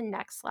went to the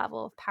next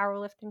level of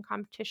powerlifting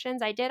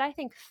competitions. I did, I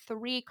think,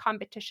 3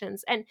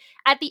 competitions. And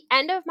at the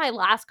end of my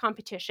last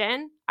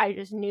competition, I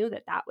just knew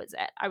that was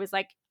it. I was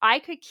like, I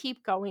could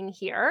keep going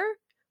here.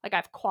 Like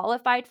I've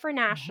qualified for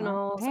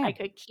nationals. I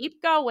could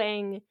keep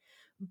going,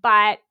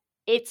 but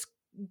it's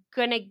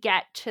going to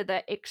get to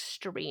the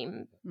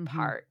extreme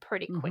part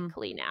pretty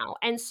quickly now.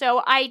 And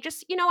so I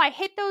just, I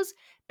hit those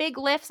big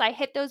lifts. I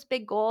hit those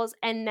big goals.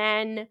 And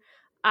then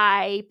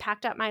I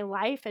packed up my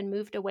life and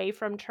moved away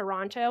from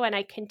Toronto and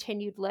I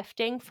continued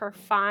lifting for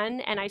fun.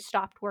 And I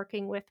stopped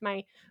working with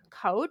my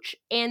coach.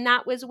 And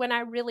that was when I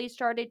really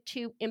started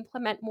to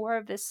implement more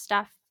of this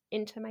stuff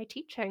into my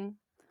teaching.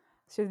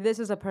 So this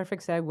is a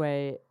perfect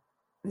segue.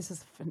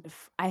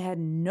 I had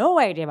no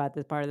idea about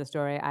this part of the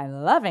story.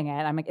 I'm loving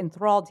it. I'm like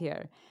enthralled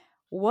here.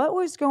 What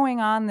was going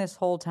on this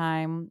whole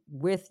time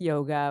with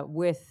yoga,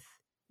 with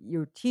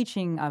your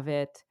teaching of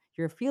it,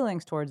 your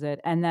feelings towards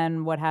it, and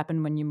then what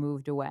happened when you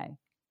moved away?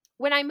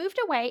 When I moved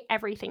away,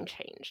 everything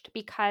changed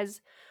because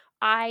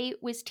I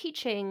was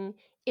teaching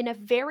in a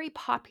very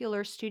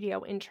popular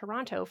studio in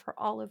Toronto for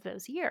all of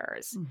those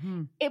years.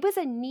 It was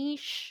a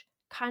niche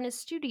kind of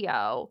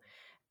studio.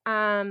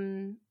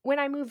 When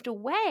I moved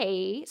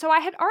away, so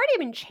I had already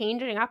been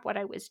changing up what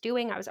I was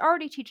doing. I was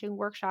already teaching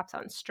workshops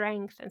on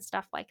strength and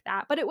stuff like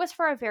that, but it was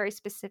for a very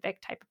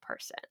specific type of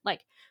person,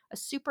 like a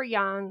super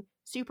young,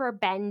 super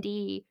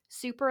bendy,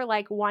 super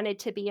like wanted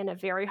to be in a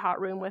very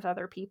hot room with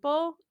other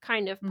people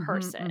kind of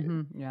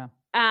person.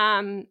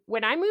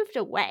 When I moved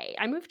away,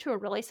 I moved to a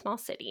really small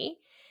city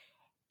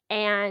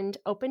and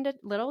opened a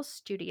little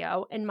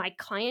studio, and my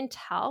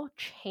clientele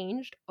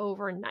changed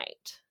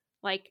overnight.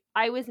 Like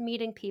I was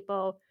meeting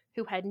people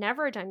who had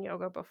never done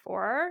yoga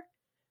before,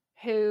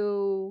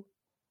 who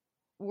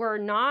were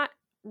not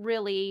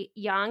really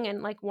young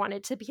and like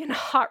wanted to be in a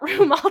hot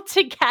room all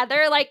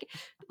together. Like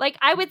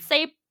I would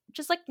say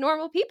just like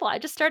normal people. I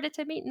just started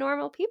to meet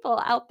normal people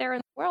out there in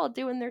the world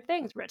doing their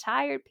things,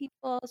 retired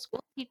people,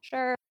 school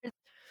teachers,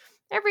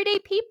 everyday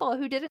people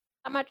who didn't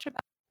know much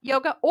about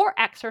yoga or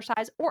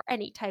exercise or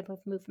any type of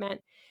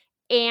movement.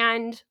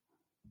 And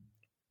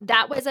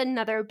that was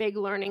another big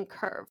learning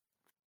curve.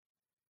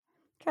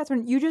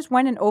 Catherine, you just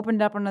went and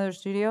opened up another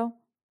studio?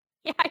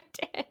 Yeah, I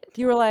did.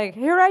 You were like,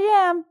 here I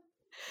am.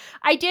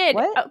 I did.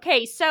 What?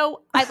 Okay,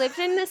 so I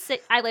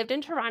lived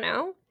in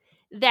Toronto.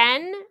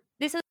 Then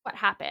this is what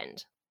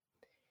happened.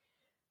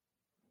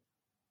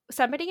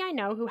 Somebody I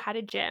know who had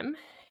a gym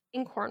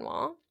in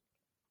Cornwall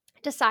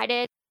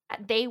decided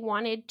that they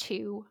wanted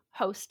to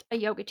host a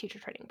yoga teacher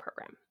training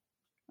program.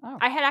 Oh.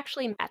 I had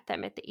actually met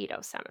them at the Ito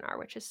seminar,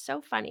 which is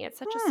so funny. It's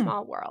such a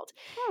small world.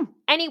 Hmm.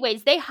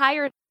 Anyways, they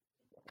hired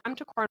me to come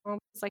to Cornwall.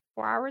 It was like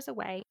 4 hours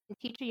away and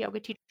teach a yoga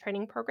teacher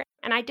training program.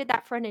 And I did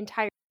that for an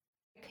entire year.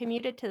 I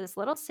commuted to this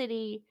little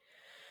city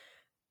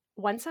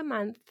once a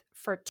month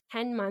for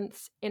 10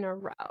 months in a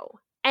row.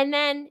 And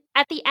then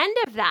at the end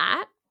of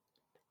that,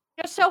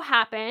 it just so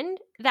happened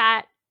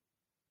that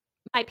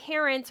my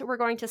parents were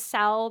going to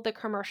sell the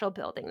commercial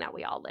building that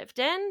we all lived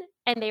in,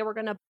 and they were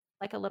going to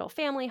like a little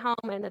family home.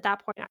 And at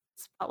that point, I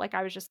just felt like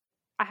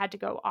I had to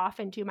go off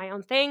and do my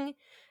own thing.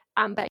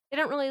 But I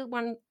didn't really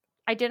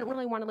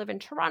want to live in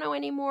Toronto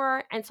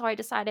anymore. And so I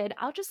decided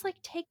I'll just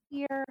like take a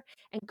year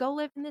and go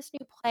live in this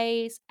new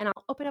place, and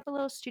I'll open up a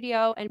little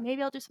studio, and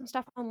maybe I'll do some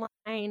stuff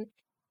online,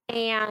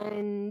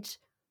 and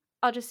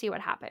I'll just see what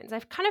happens.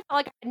 I've kind of felt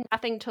like I had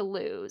nothing to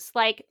lose.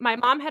 Like my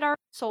mom had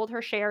already sold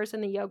her shares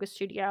in the yoga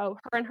studio.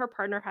 Her and her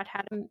partner had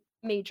a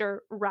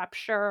major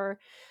rupture.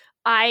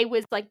 I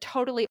was like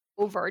totally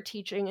over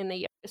teaching in the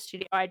yoga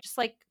studio. I just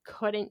like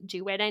couldn't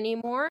do it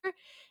anymore.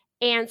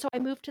 And so I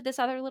moved to this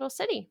other little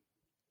city.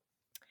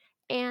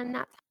 And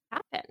that's how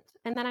it happened.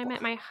 And then I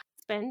met my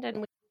husband and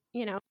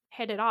we,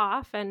 hit it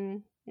off.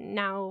 And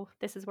now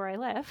this is where I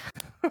live.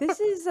 This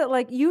is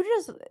like you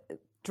just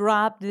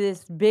dropped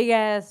this big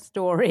ass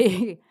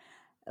story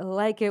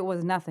like it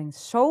was nothing.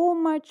 So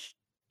much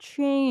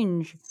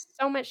change.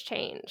 So much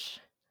change.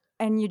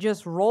 And you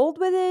just rolled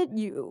with it.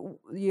 You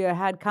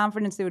had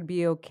confidence it would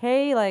be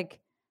okay. Like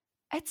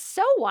it's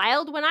so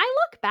wild. When I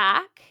look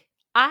back,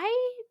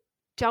 I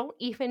don't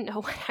even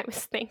know what I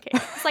was thinking.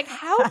 It's like,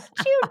 how did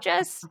you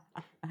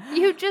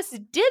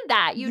just did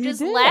that? You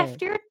just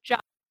left your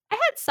job. I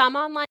had some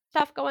online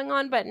stuff going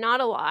on, but not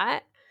a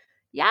lot.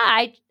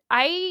 Yeah,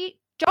 I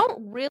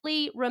don't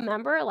really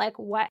remember like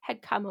what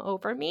had come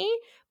over me,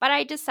 but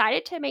I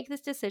decided to make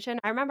this decision.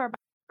 I remember my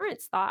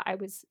parents thought I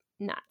was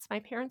nuts.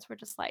 My parents were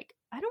just like,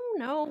 I don't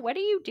know, what are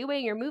you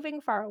doing? You're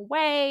moving far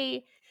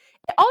away.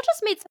 It all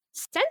just made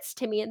sense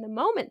to me in the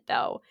moment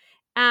though.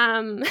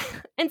 And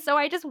so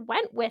I just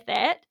went with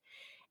it.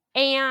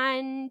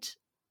 And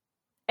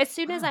as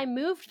soon as I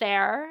moved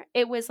there,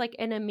 it was like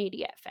an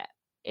immediate fit.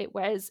 It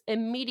was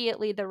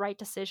immediately the right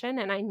decision.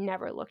 And I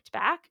never looked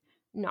back,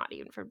 not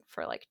even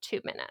for like 2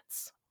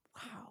 minutes.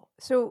 Wow.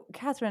 So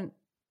Catherine,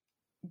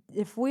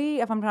 if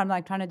I'm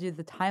trying to do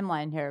the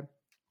timeline here,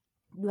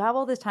 you have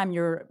all this time,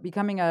 you're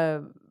becoming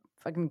a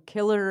fucking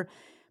killer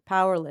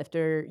power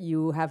lifter.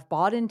 You have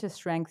bought into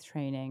strength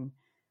training.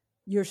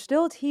 You're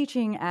still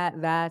teaching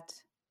at that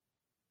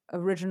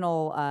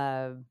original,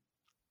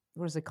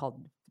 what is it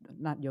called?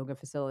 Not yoga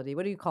facility.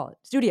 What do you call it?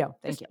 Studio.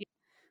 Thank you.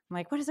 I'm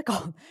like, what is it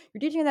called? You're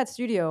teaching in that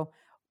studio.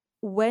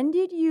 When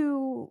did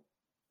you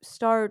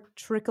start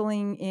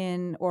trickling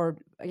in,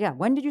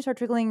 when did you start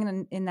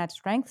trickling in that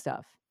strength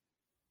stuff?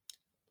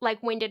 Like,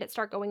 when did it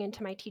start going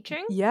into my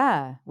teaching?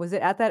 Yeah. Was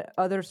it at that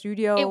other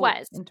studio? It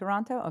was. In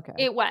Toronto? Okay.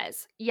 It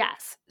was,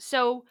 yes.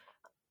 So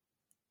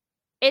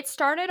it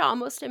started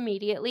almost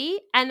immediately.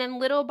 And then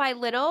little by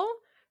little,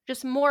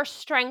 just more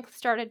strength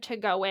started to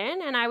go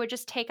in. And I would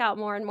just take out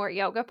more and more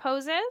yoga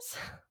poses.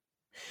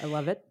 I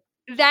love it.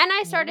 Then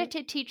I started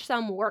to teach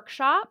some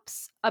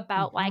workshops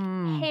about like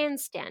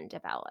handstand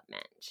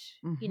development.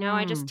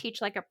 I just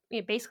teach like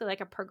basically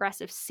like a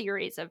progressive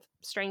series of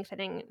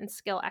strengthening and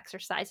skill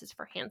exercises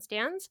for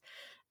handstands.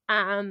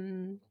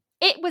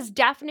 It was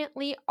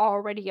definitely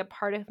already a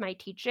part of my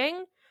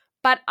teaching,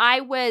 but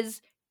I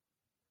was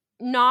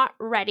not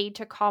ready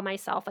to call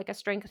myself like a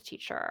strength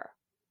teacher.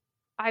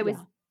 I was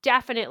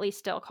definitely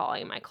still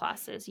calling my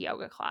classes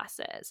yoga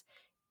classes.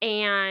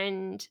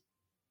 And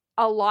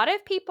a lot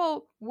of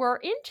people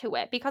were into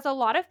it because a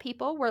lot of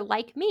people were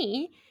like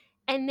me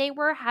and they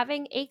were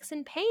having aches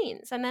and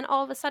pains. And then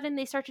all of a sudden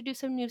they start to do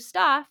some new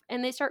stuff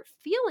and they start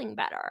feeling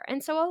better.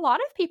 And so a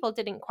lot of people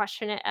didn't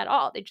question it at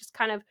all. They just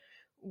kind of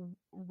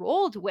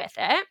rolled with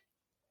it.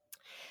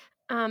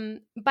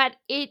 But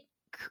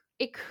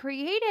it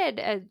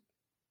created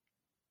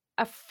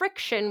a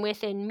friction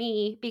within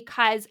me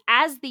because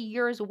as the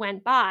years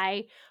went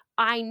by,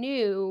 I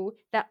knew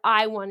that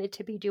I wanted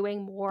to be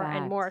doing more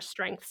and more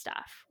strength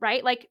stuff,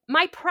 right? Like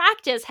my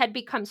practice had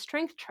become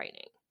strength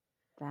training.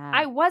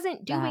 I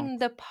wasn't doing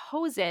the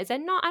poses.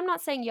 And I'm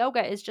not saying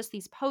yoga is just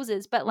these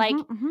poses, but like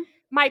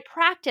my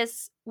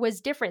practice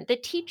was different. The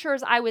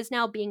teachers I was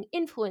now being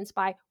influenced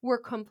by were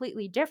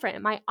completely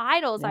different. My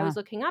idols I was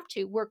looking up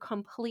to were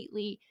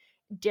completely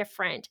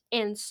different.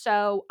 And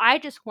so I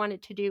just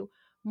wanted to do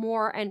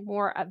more and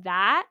more of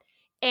that.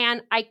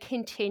 And I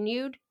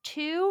continued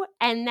to.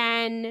 And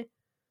then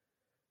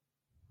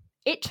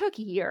it took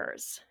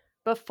years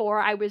before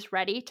I was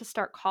ready to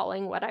start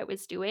calling what I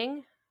was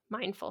doing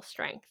mindful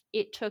strength.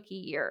 It took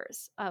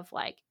years of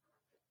like,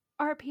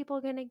 are people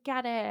going to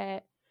get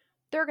it?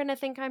 They're going to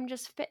think I'm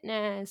just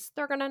fitness.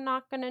 They're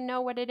not going to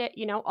know what it is,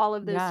 all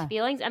of those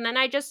feelings. And then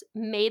I just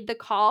made the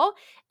call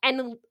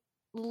and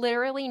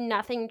literally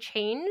nothing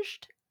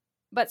changed,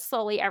 but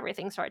slowly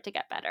everything started to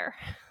get better.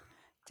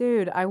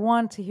 Dude, I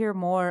want to hear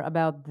more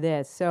about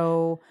this.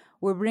 So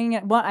we're bringing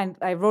it. Well,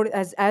 I wrote it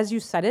as you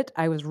said it.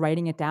 I was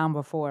writing it down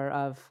before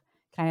of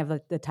kind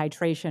of the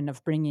titration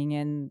of bringing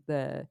in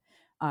the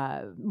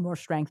more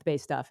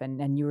strength-based stuff,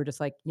 and you were just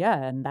like,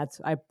 yeah, and that's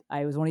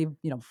I was only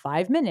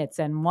 5 minutes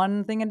and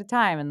one thing at a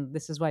time, and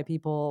this is why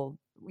people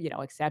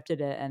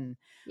accepted it and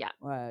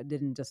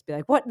didn't just be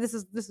like, what, this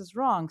is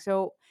wrong.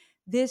 So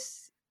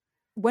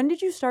when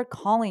did you start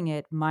calling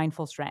it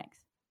mindful strength?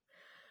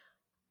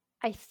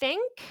 I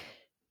think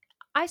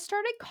I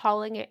started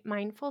calling it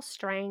mindful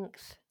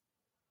strength.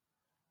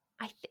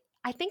 I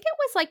think it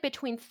was like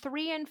between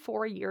 3 and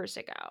 4 years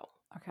ago.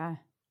 Okay.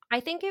 I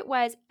think it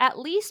was at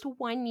least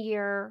 1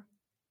 year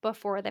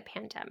before the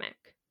pandemic.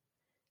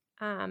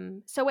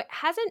 So it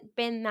hasn't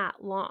been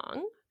that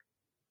long.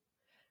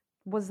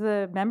 Was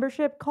the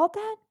membership called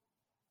that?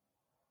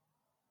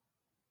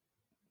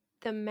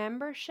 The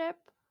membership?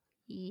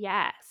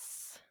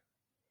 Yes.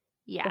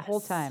 Yes. The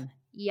whole time?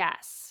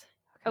 Yes.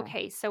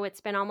 Okay, so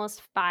it's been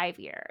almost 5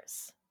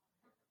 years.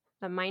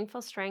 The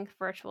Mindful Strength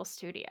Virtual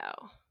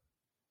Studio.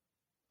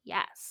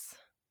 Yes.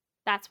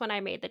 That's when I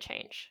made the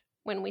change,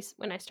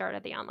 when I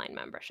started the online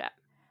membership.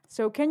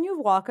 So can you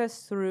walk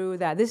us through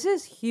that? This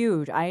is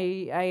huge. I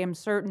am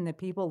certain that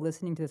people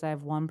listening to this, I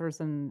have one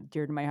person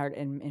dear to my heart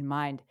in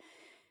mind.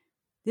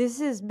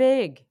 This is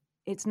big.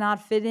 It's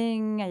not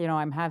fitting.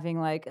 I'm having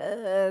like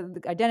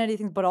identity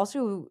things, but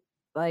also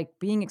like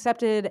being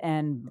accepted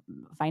and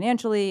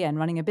financially and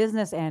running a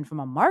business. And from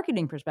a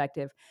marketing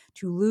perspective,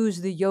 to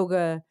lose the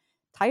yoga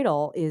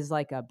title is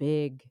like a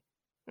big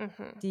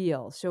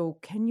deal. So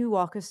can you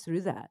walk us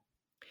through that?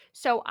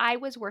 So I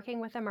was working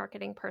with a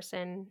marketing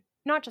person,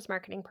 not just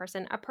marketing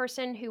person, a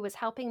person who was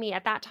helping me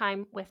at that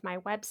time with my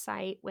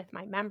website, with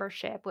my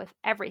membership, with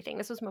everything.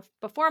 This was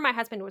before my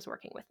husband was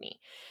working with me.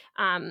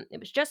 It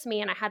was just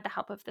me, and I had the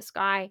help of this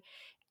guy.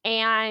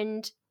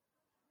 And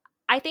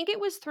I think it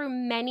was through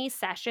many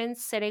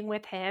sessions sitting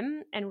with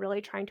him and really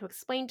trying to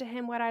explain to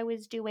him what I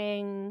was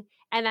doing.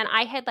 And then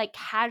I had like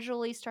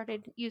casually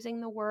started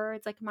using the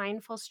words like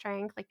mindful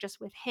strength, like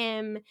just with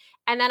him.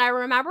 And then I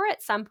remember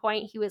at some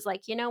point he was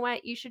like, you know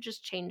what, you should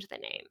just change the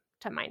name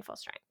to Mindful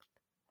Strength.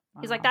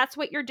 He's like, that's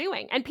what you're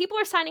doing. And people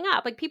are signing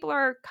up. Like people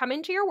are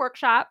coming to your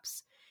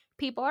workshops.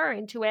 People are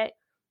into it.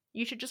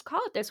 You should just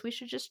call it this. We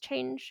should just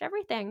change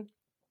everything.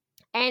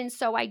 And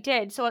so I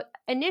did. So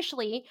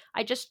initially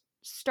I just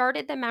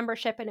started the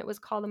membership and it was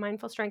called the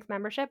Mindful Strength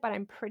membership, but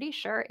I'm pretty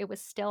sure it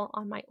was still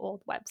on my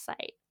old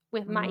website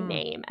with my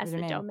name as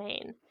the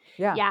domain.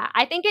 Yeah.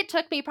 I think it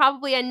took me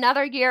probably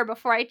another year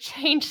before I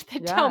changed the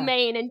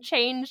domain and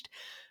changed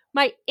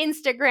my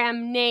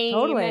Instagram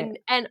name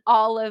and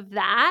all of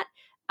that.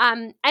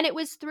 And it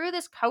was through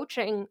this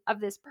coaching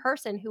of this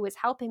person who was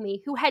helping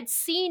me, who had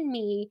seen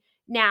me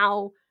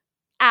now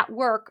at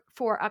work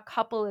for a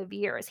couple of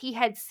years. He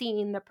had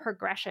seen the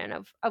progression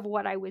of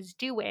what I was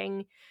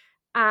doing.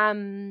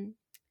 And,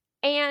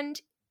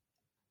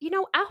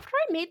 after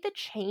I made the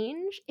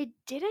change, it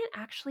didn't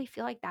actually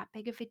feel like that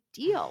big of a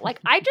deal. Like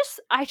I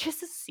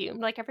just assumed,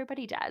 like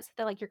everybody does,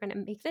 that like you're going to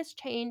make this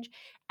change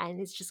and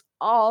it's just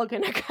all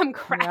going to come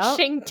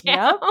crashing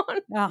down.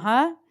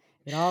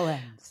 It all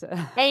ends.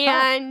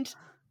 And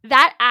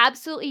that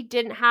absolutely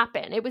didn't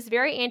happen. It was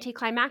very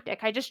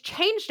anticlimactic. I just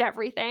changed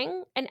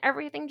everything and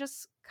everything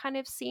just kind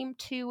of seemed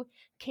to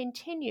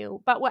continue.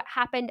 But what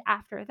happened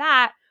after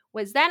that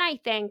was then I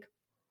think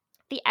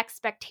the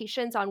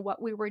expectations on what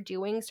we were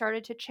doing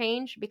started to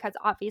change, because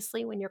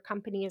obviously when your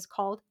company is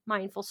called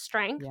Mindful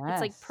Strength,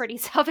 it's like pretty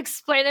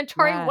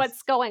self-explanatory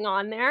what's going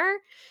on there.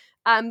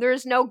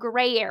 There's no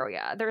gray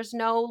area. There's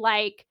no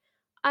like,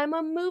 I'm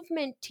a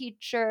movement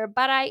teacher,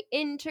 but I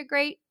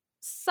integrate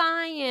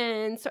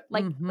science.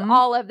 Like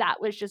all of that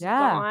was just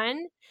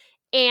gone.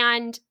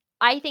 And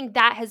I think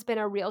that has been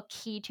a real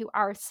key to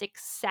our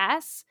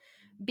success.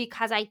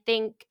 Because I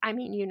think,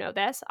 you know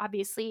this,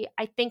 obviously,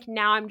 I think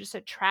now I'm just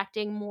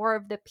attracting more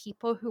of the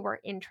people who are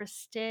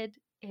interested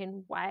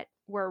in what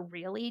we're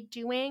really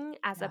doing,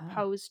 as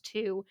opposed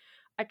to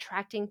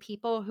attracting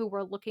people who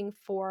were looking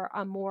for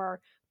a more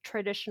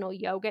traditional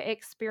yoga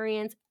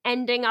experience,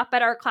 ending up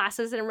at our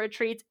classes and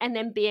retreats and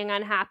then being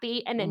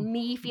unhappy and then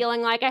me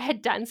feeling like I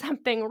had done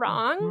something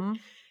wrong.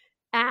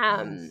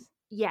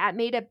 It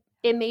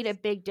made a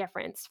big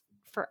difference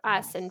for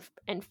us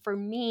and for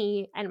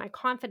me and my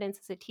confidence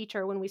as a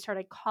teacher when we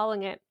started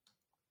calling it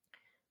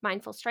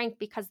mindful strength,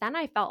 because then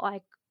I felt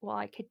like, well,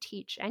 I could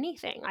teach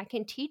anything. I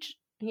can teach,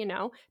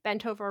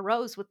 bent over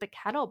rows with the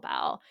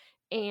kettlebell,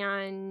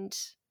 and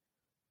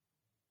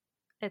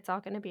it's all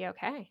going to be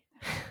okay.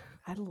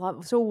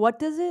 So what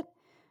does it,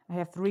 I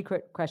have 3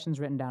 quick questions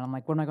written down. I'm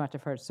like, what am I going to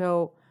first?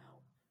 So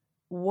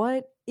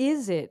what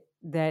is it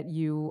that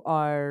you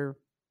are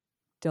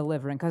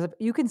delivering? Because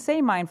you can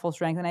say mindful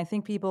strength, and I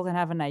think people can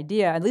have an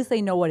idea. At least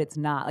they know what it's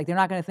not. Like, they're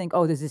not going to think,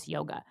 oh, this is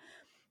yoga.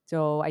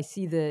 So I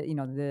see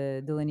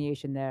the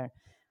delineation there.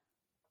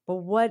 But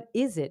what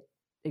is it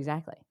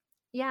exactly?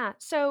 Yeah.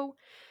 So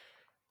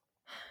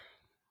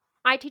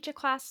I teach a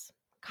class.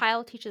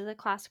 Kyle teaches a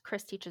class.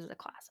 Chris teaches a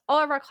class.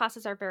 All of our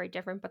classes are very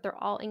different, but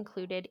they're all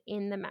included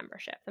in the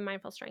membership, the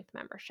Mindful Strength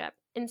membership.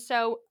 And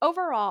so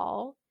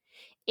overall,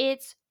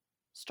 it's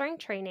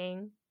strength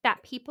training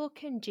that people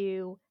can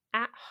do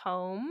at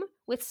home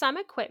with some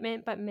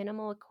equipment, but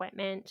minimal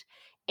equipment.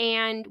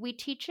 And we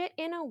teach it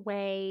in a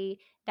way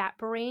that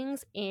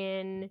brings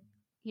in,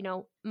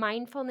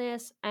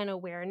 mindfulness and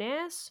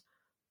awareness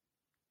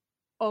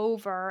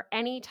over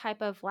any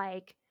type of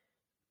like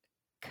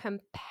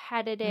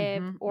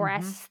competitive or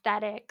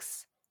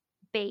aesthetics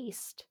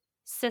based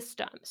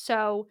system.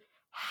 So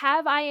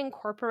have I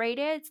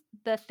incorporated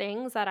the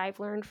things that I've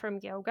learned from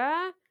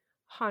yoga?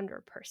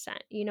 100%.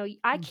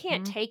 I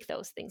can't take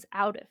those things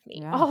out of me.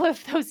 Yeah. All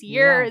of those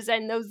years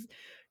and those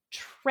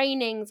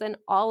trainings and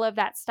all of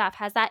that stuff,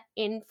 has that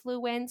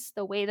influenced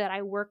the way that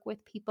I work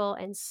with people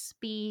and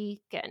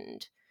speak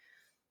and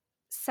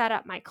set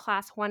up my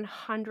class?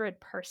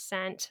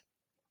 100%.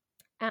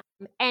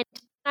 And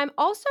I'm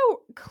also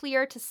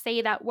clear to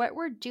say that what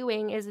we're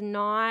doing is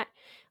not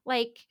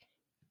like,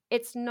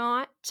 it's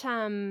not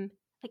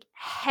like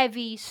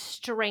heavy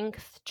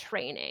strength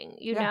training,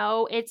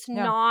 it's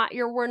not,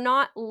 we're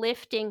not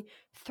lifting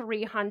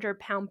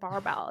 300-pound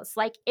barbells.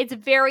 Like, it's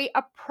very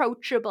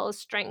approachable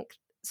strength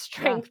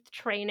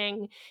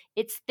training.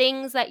 It's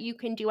things that you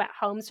can do at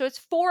home. So it's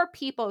for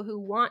people who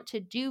want to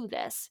do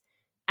this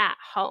at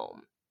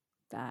home.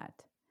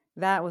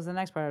 That was the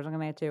next part I was going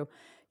to get to.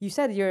 You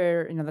said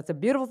that's a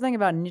beautiful thing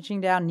about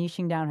niching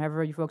down,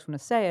 however you folks want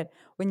to say it.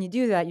 When you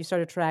do that, you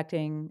start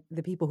attracting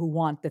the people who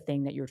want the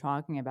thing that you're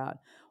talking about.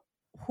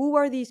 Who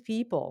are these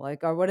people?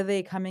 Like, or what are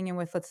they coming in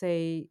with, let's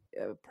say,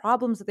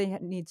 problems that they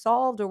need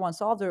solved or want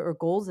solved, or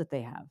goals that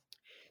they have?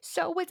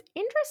 So what's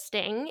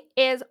interesting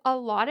is a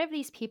lot of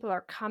these people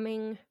are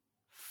coming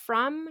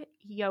from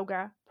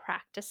yoga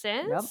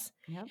practices.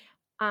 Yep.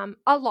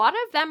 A lot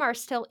of them are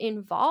still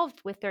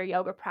involved with their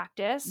yoga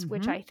practice,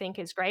 which I think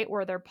is great,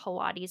 or their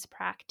Pilates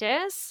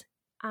practice.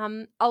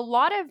 A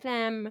lot of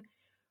them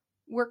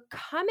were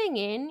coming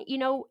in,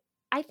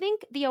 I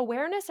think the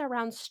awareness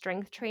around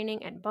strength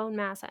training and bone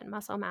mass and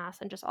muscle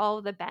mass and just all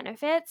of the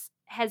benefits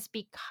has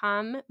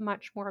become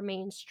much more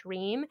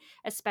mainstream,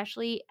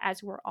 especially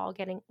as we're all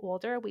getting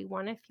older. We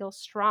want to feel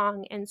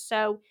strong. And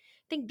so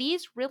I think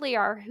these really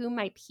are who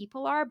my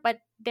people are, but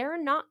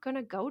they're not going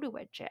to go to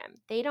a gym.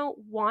 They don't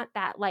want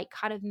that like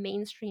kind of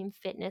mainstream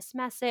fitness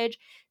message.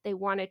 They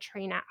want to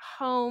train at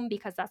home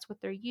because that's what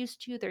they're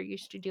used to. They're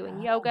used to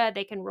doing yoga.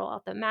 They can roll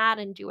out the mat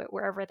and do it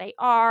wherever they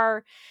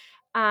are.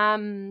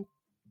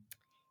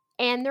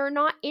 And they're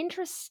not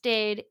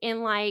interested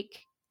in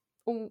like,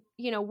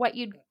 what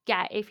you'd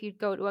get if you'd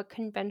go to a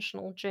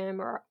conventional gym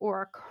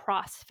or a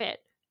CrossFit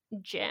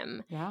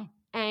gym. Yeah.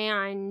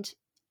 And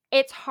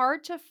it's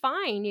hard to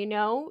find,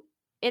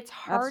 it's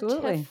hard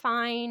to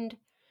find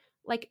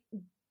like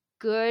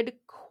good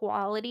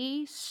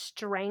quality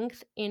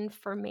strength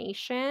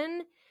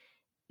information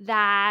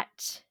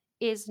that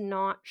is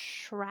not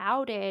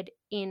shrouded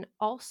in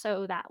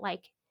also that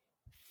like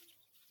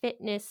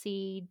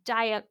fitnessy,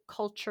 diet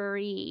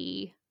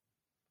culture-y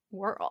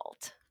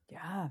world.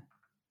 Yeah.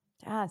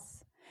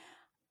 Yes.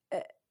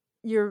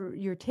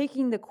 You're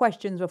taking the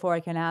questions before I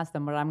can ask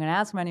them, but I'm going to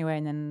ask them anyway,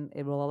 and then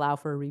it will allow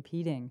for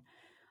repeating.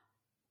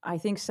 I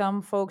think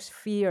some folks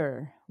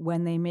fear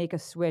when they make a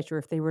switch, or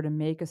if they were to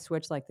make a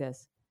switch like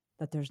this,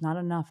 that there's not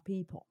enough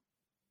people.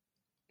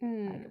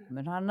 Like,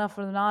 there's not enough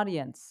of an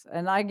audience.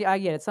 And I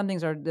get it. Some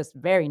things are just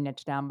very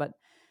niche down, but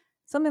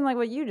something like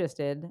what you just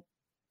did,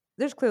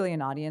 there's clearly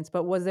an audience,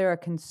 but was there a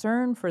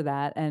concern for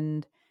that?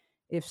 And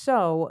if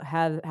so,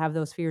 have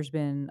those fears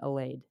been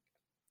allayed?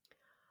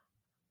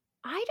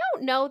 I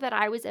don't know that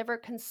I was ever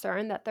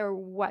concerned that there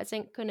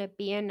wasn't going to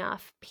be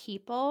enough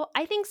people.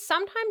 I think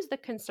sometimes the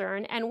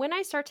concern, and when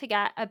I start to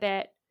get a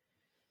bit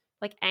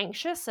like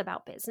anxious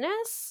about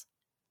business,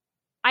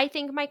 I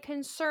think my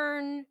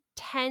concern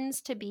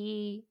tends to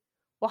be,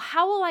 well,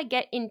 how will I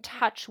get in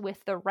touch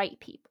with the right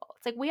people?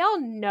 It's like we all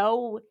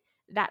know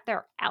that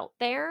they're out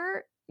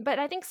there, but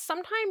I think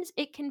sometimes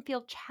it can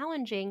feel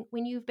challenging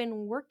when you've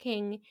been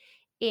working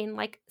in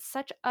like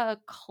such a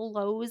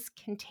closed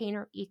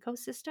container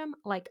ecosystem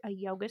like a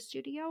yoga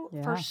studio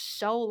for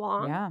so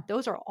long. Yeah.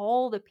 Those are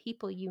all the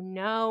people you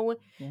know.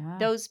 Yeah.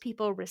 Those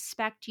people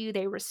respect you.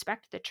 They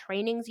respect the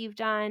trainings you've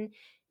done.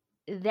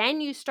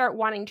 then you start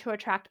wanting to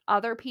attract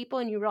other people,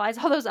 and you realize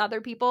all those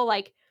other people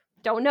like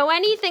don't know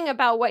anything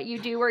about what you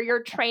do or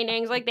your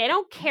trainings. Like they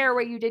don't care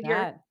where you did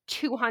your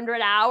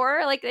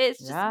 200-hour. Like it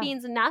just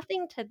means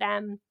nothing to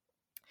them.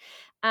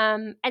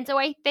 And so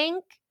I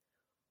think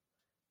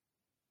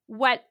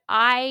what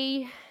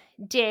I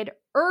did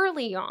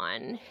early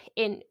on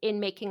in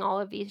making all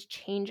of these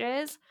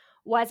changes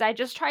was I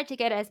just tried to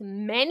get as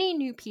many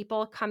new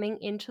people coming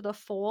into the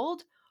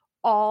fold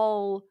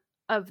all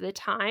of the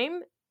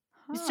time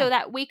so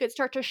that we could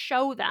start to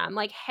show them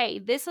like, hey,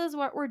 this is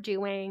what we're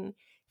doing.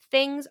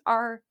 Things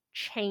are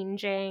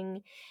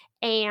changing.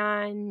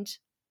 And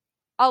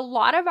a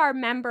lot of our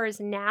members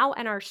now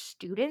and our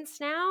students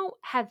now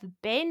have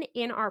been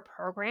in our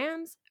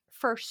programs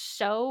for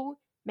so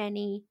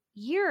many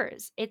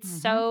years. It's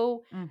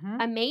so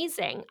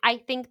amazing. I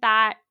think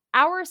that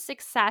our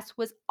success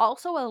was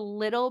also a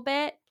little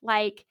bit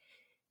like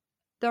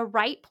the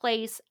right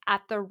place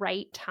at the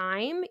right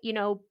time. You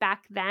know,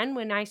 back then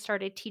when I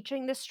started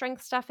teaching the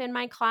strength stuff in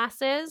my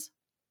classes,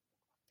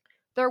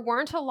 there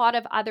weren't a lot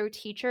of other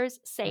teachers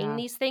saying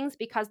these things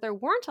because there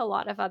weren't a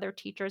lot of other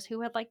teachers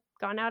who had like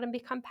gone out and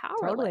become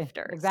power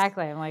lifters.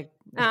 Exactly. I'm like,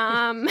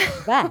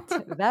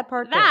 that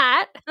part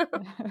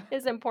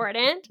is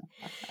important.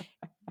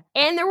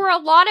 And there were a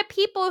lot of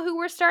people who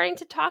were starting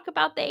to talk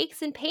about the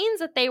aches and pains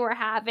that they were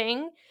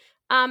having,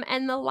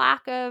 and the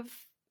lack of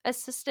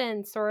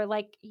assistance or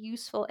like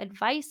useful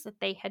advice that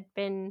they had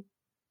been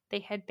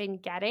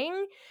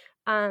getting.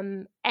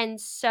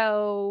 And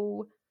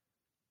so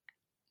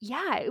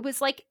it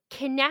was like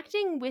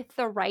connecting with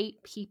the right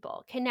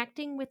people,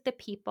 connecting with the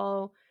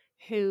people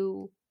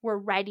who were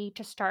ready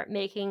to start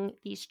making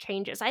these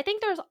changes. I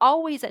think there's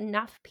always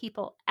enough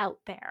people out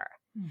there,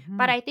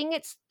 but I think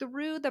it's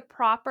through the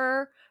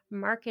proper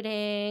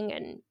marketing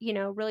and, you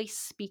know, really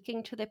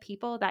speaking to the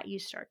people that you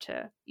start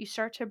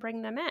to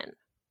bring them in.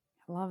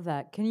 I love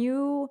that. Can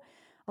you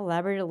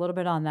elaborate a little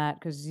bit on that?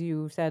 Because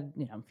you said,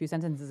 you know, a few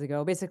sentences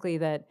ago, basically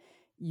that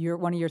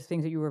one of your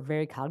things that you were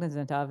very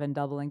cognizant of and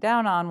doubling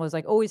down on was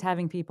like always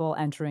having people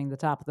entering the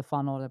top of the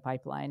funnel or the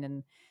pipeline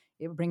and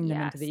bringing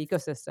them into the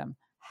ecosystem.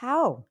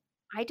 How?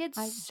 I did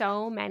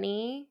so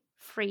many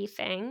free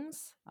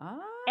things.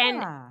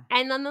 And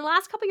then the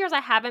last couple of years I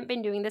haven't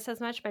been doing this as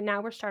much, but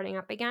now we're starting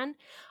up again.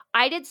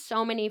 I did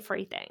so many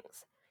free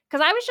things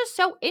because I was just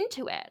so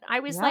into it. I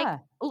was like,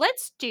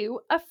 let's do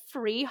a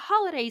free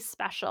holiday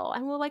special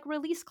and we'll like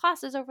release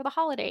classes over the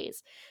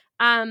holidays.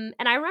 And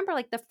I remember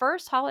like the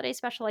first holiday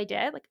special I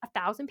did, like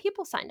 1,000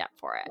 people signed up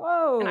for it.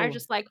 Whoa. And I was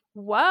just like,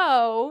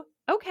 whoa,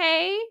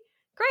 okay,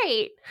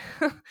 great.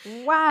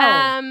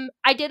 Wow.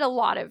 I did a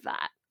lot of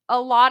that. A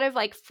lot of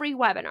like free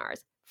webinars,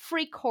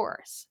 free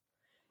course,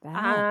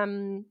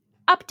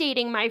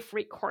 updating my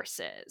free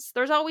courses.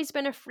 There's always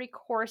been a free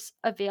course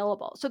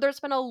available. So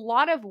there's been a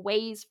lot of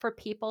ways for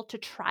people to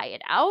try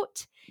it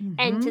out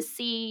and to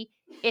see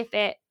if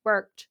it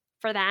worked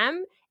for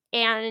them.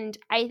 And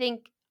I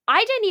think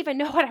I didn't even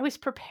know what I was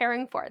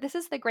preparing for. This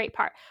is the great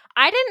part.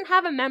 I didn't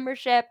have a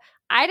membership.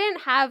 I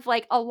didn't have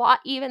like a lot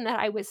even that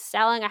I was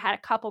selling. I had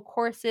a couple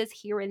courses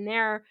here and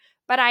there,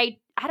 but I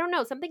don't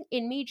know, something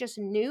in me just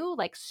knew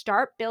like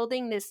start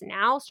building this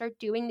now, start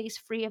doing these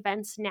free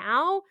events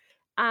now,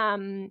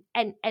 and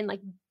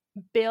like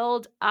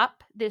build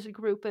up this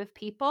group of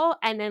people,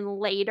 and then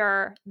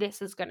later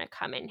this is going to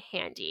come in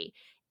handy.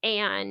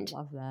 And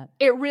love that.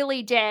 It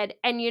really did.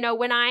 And you know,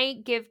 when I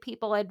give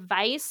people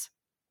advice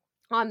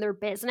on their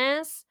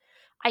business,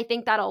 I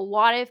think that a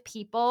lot of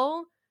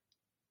people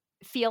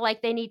feel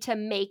like they need to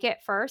make it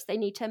first. They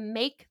need to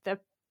make the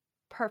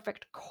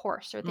perfect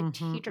course or the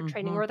teacher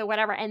training or the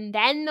whatever. And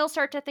then they'll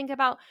start to think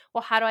about,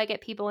 well, how do I get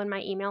people in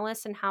my email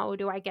list and how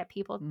do I get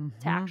people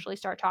to actually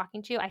start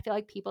talking to? I feel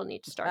like people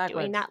need to start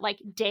doing that like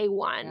day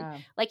one. Yeah.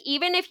 Like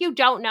even if you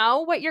don't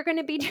know what you're going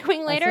to be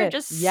doing later,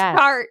 just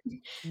start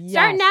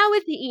now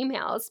with the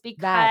emails,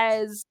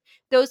 because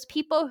those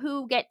people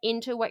who get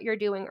into what you're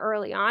doing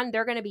early on,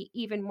 they're going to be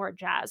even more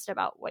jazzed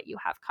about what you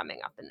have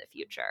coming up in the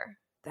future.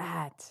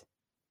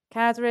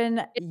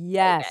 Catherine,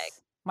 yes. Really,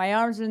 my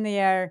arms are in the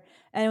air.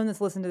 Anyone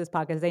that's listened to this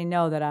podcast, they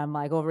know that I'm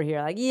like over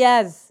here, like,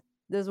 yes,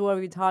 this is what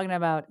we're talking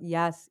about.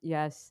 Yes,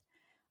 yes.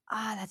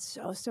 That's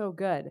so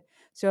good.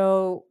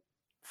 So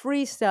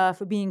free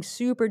stuff, being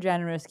super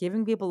generous,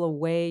 giving people a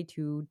way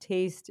to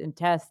taste and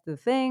test the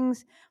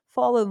things,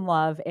 fall in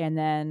love, and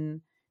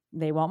then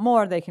they want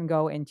more, they can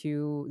go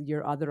into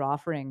your other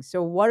offerings.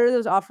 So what are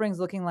those offerings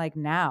looking like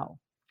now?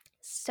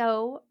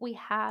 So we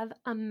have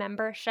a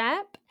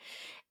membership.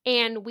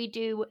 And we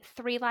do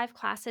 3 live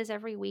classes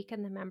every week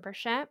in the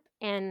membership.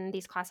 And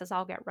these classes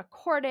all get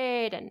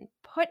recorded and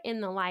put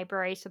in the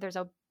library. So there's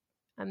an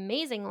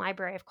amazing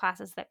library of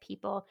classes that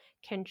people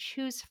can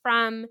choose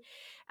from.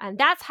 And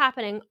that's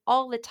happening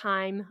all the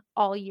time,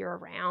 all year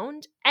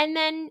round. And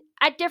then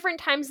at different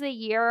times of the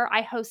year,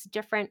 I host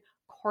different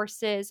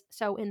courses.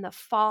 So in the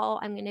fall,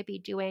 I'm going to be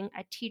doing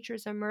a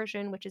teacher's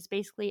immersion, which is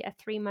basically a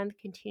 3-month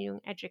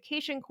continuing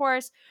education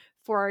course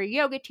for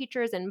yoga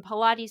teachers and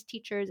Pilates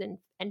teachers and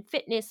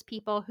fitness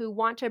people who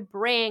want to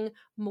bring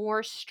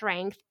more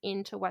strength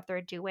into what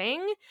they're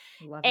doing.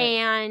 Love it.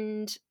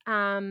 And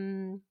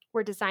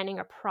we're designing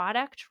a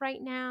product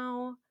right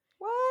now.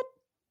 What?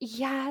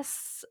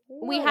 Yes.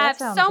 What? We That have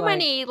sounds so like-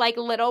 many like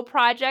little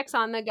projects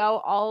on the go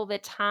all the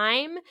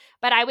time,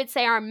 but I would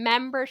say our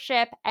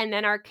membership and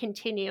then our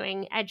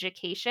continuing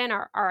education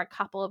are a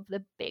couple of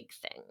the big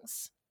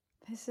things.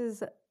 This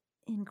is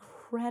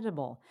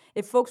incredible.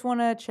 If folks want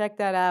to check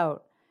that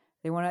out,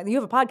 you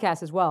have a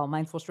podcast as well,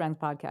 Mindful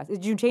Strength Podcast.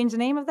 Did you change the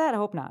name of that? I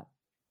hope not.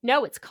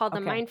 No, it's called the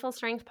Okay. Mindful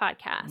Strength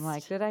Podcast. I'm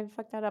like, did I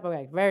fuck that up?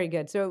 Okay, very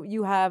good. So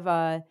you have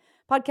a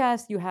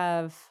podcast, you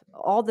have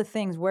all the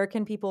things. Where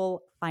can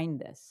people find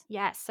this?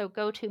 Yes. So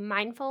go to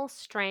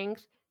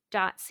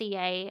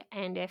mindfulstrength.ca.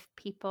 And if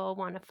people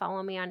want to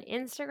follow me on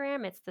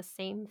Instagram, it's the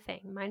same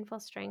thing,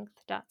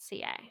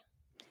 mindfulstrength.ca.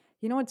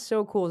 You know what's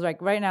so cool is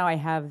like right now I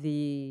have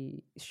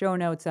the show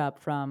notes up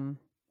from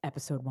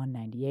episode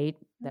 198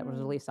 that was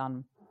released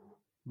on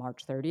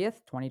March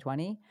 30th,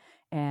 2020.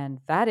 And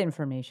that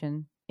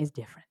information is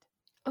different.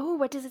 Oh,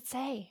 what does it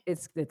say?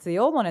 It's the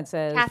old one. It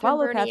says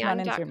follow Catherine on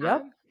Instagram.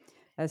 Yep. CatherineBurneyYoung.com.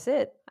 That's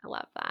it. I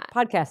love that.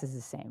 Podcast is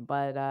the same,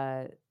 but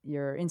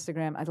your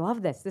Instagram, I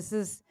love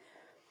this.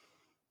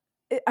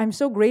 I'm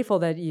so grateful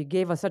that you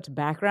gave us such a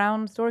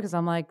background story because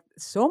I'm like,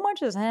 so much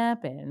has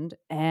happened.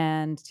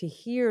 And to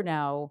hear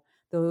now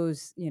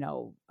those,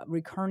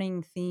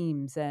 recurring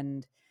themes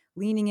and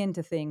leaning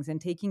into things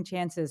and taking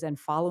chances and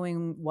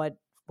following what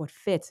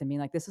fits. I mean,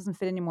 like, this doesn't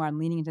fit anymore. I'm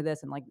leaning into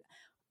this. And like,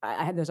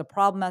 there's a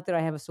problem out there.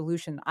 I have a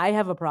solution. I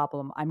have a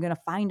problem. I'm going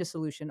to find a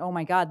solution. Oh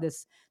my God,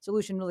 this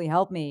solution really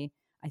helped me.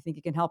 I think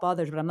it can help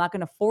others, but I'm not going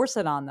to force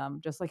it on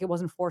them, just like it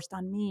wasn't forced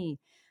on me.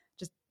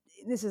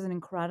 This is an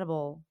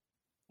incredible,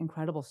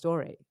 incredible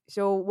story.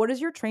 So what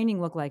does your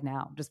training look like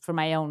now? Just for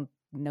my own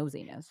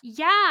nosiness.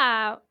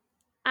 Yeah.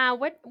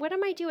 What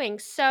am I doing?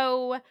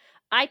 So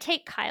I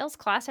take Kyle's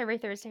class every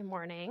Thursday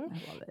morning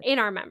I love it. in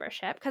our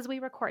membership because we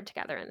record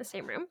together in the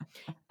same room.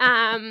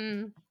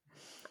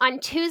 On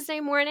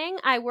Tuesday morning,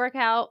 I work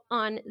out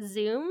on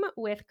Zoom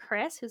with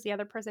Chris, who's the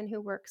other person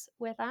who works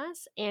with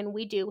us, and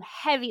we do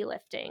heavy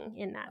lifting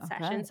in that Okay.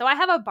 session. So I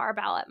have a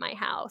barbell at my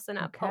house and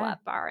a Okay.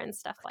 pull-up bar and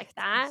stuff like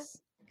that. Yes.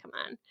 Come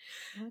on.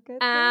 Look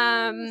at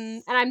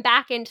And I'm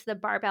back into the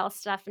barbell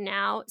stuff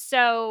now.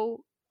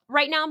 So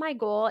right now my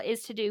goal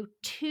is to do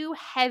 2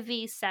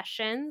 heavy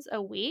sessions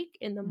a week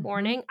in the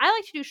morning. I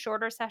like to do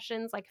shorter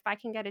sessions. Like if I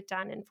can get it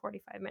done in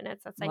 45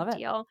 minutes, that's Love it.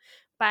 ideal.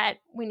 But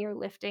when you're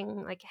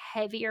lifting like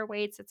heavier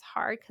weights, it's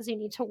hard because you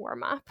need to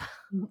warm up.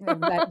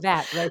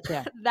 that right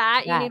there.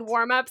 You need That.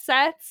 warm-up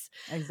sets.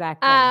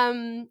 Exactly.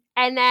 And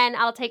then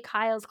I'll take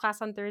Kyle's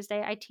class on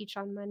Thursday. I teach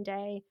on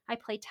Monday. I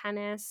play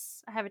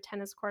tennis. I have a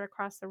tennis court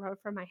across the road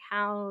from my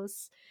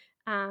house.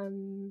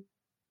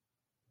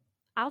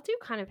 I'll do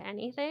kind of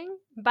anything,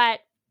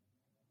 but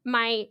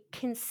my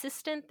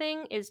consistent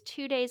thing is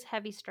 2 days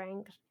heavy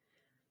strength,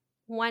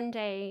 1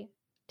 day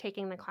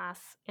taking the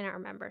class in our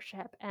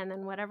membership, and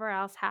then whatever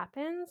else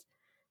happens.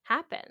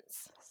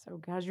 So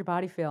how's your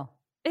body feel?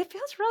 It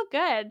feels real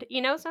good.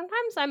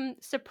 Sometimes I'm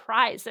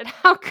surprised at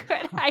how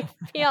good I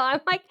feel.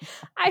 I'm like,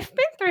 I've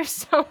been through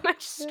so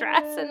much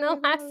stress in the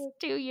last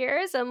 2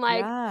 years. And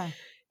like, Yeah.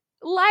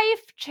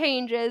 life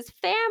changes,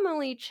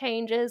 family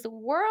changes,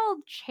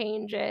 world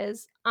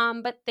changes.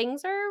 But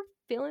things are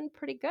feeling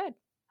pretty good,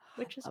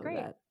 which is Love great.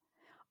 that.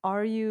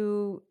 Are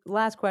you,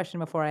 last question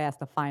before I ask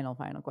the final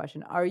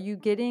question, are you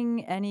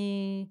getting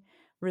any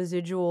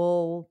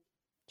residual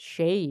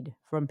shade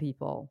from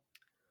people?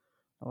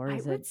 Or I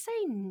is would it?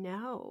 say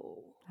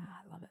no.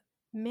 I love it.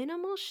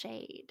 Minimal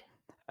shade.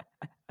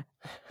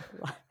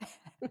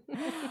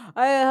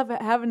 I have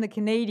having the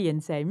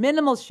Canadian say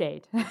minimal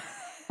shade.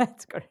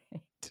 That's great.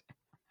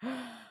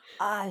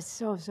 It's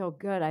so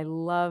good. I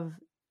love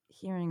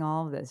hearing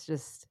all of this.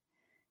 Just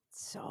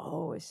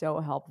so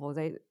helpful.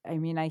 I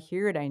mean, I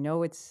hear it. I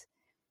know it's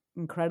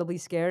incredibly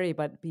scary,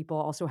 but people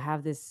also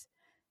have this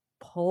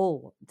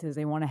pull because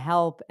they want to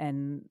help,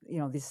 and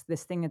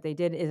this thing that they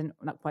did isn't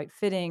not quite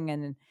fitting,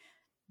 and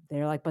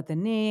they're like, but the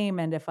name,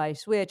 and if I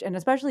switch, and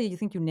especially you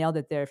think you nailed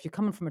it there. If you're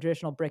coming from a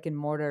traditional brick and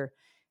mortar,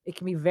 it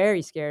can be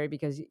very scary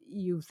because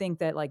you think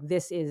that like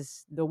this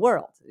is the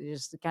world. You're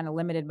just kind of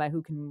limited by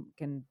who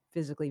can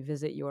physically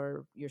visit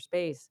your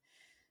space.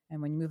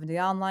 And when you move into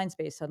the online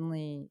space,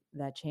 suddenly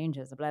that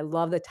changes. But I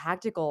love the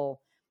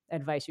tactical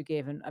advice you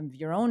gave of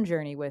your own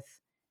journey with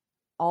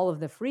all of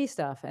the free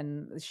stuff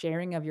and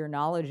sharing of your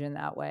knowledge in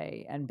that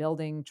way and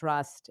building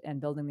trust and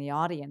building the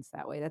audience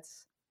that way.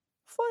 That's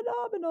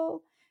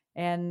phenomenal.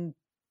 And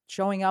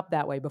showing up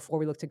that way before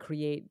we look to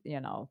create,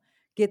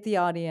 get the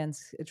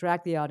audience,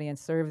 attract the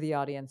audience, serve the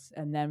audience,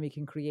 and then we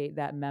can create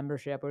that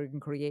membership or we can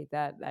create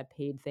that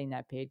paid thing,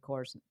 that paid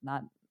course,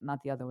 not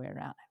the other way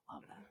around. I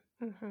love that.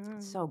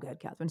 So good,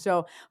 Catherine.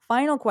 So,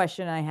 final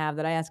question I have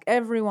that I ask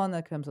everyone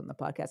that comes on the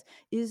podcast: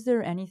 is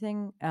there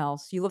anything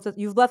else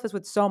you've left us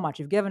with so much?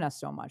 You've given us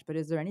so much, but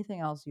is there anything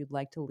else you'd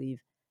like to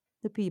leave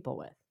the people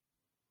with?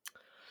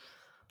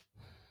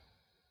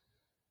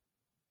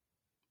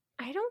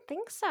 I don't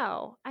think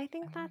so. I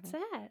think that's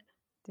it.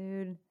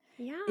 Dude,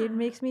 Yeah. it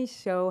makes me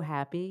so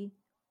happy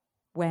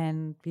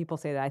when people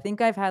say that. I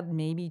think I've had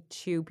maybe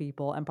 2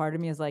 people, and part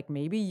of me is like,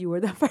 maybe you were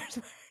the first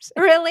person.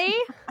 Really?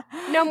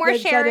 No more that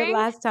said it sharing?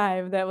 last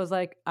time that was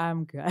like,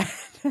 I'm good.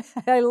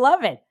 I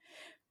love it.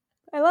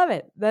 I love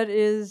it. That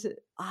is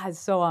it's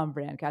so on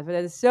brand, Catherine.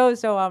 That is so,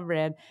 so on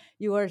brand.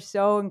 You are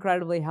so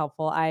incredibly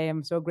helpful. I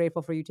am so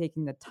grateful for you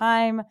taking the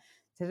time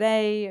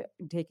today,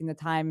 taking the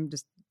time,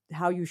 just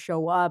how you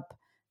show up,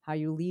 how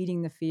you're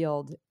leading the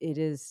field. It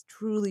is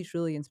truly,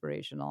 truly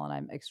inspirational, and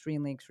I'm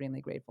extremely, extremely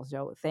grateful.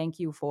 So thank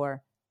you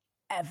for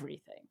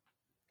everything.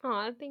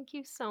 Oh, thank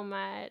you so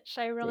much.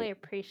 I really Thank-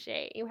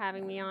 appreciate you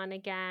having me on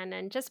again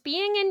and just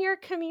being in your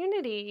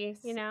community.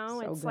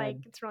 So It's like,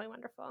 good. it's really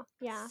wonderful.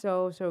 Yeah.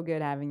 So, so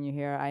good having you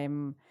here.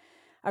 I'm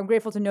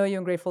grateful to know you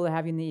and grateful to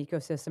have you in the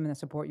ecosystem and the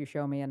support you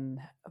show me. And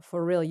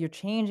for real, you're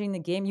changing the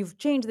game. You've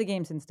changed the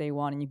game since day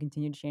one, and you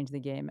continue to change the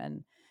game.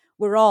 And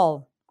we're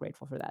all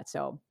grateful for that.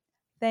 So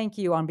thank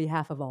you on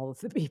behalf of all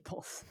of the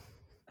peoples.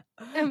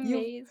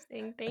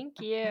 Amazing. Thank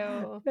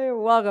you. You're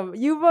welcome.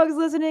 You folks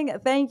listening,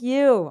 thank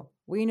you.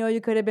 We know you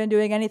could have been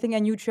doing anything,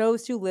 and you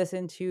chose to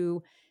listen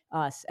to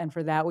us. And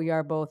for that, we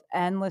are both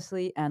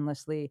endlessly,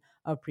 endlessly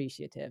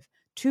appreciative.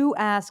 2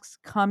 asks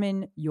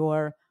coming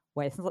your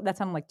way. That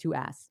sounded like 2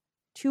 asks.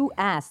 2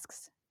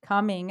 asks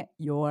coming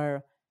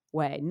your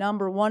way.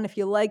 Number 1, if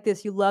you like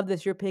this, you love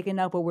this, you're picking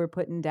up what we're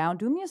putting down,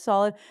 do me a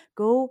solid.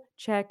 Go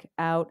check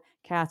out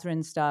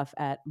Catherine's stuff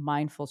at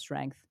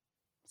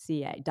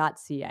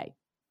mindfulstrength.ca.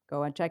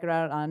 Go and check her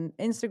out on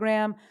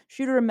Instagram.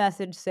 Shoot her a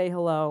message. Say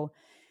hello.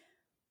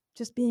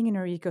 Just being in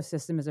her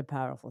ecosystem is a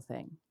powerful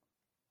thing.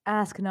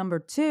 Ask number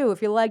 2,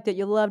 if you liked it,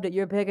 you loved it,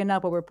 you're picking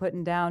up what we're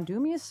putting down, do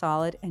me a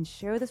solid and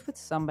share this with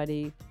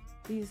somebody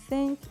who you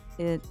think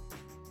it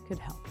could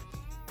help.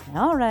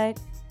 All right,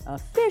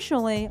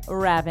 officially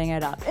wrapping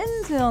it up.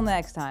 Until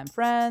next time,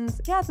 friends,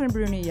 Catherine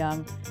Bruni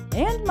Young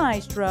and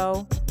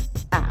Maestro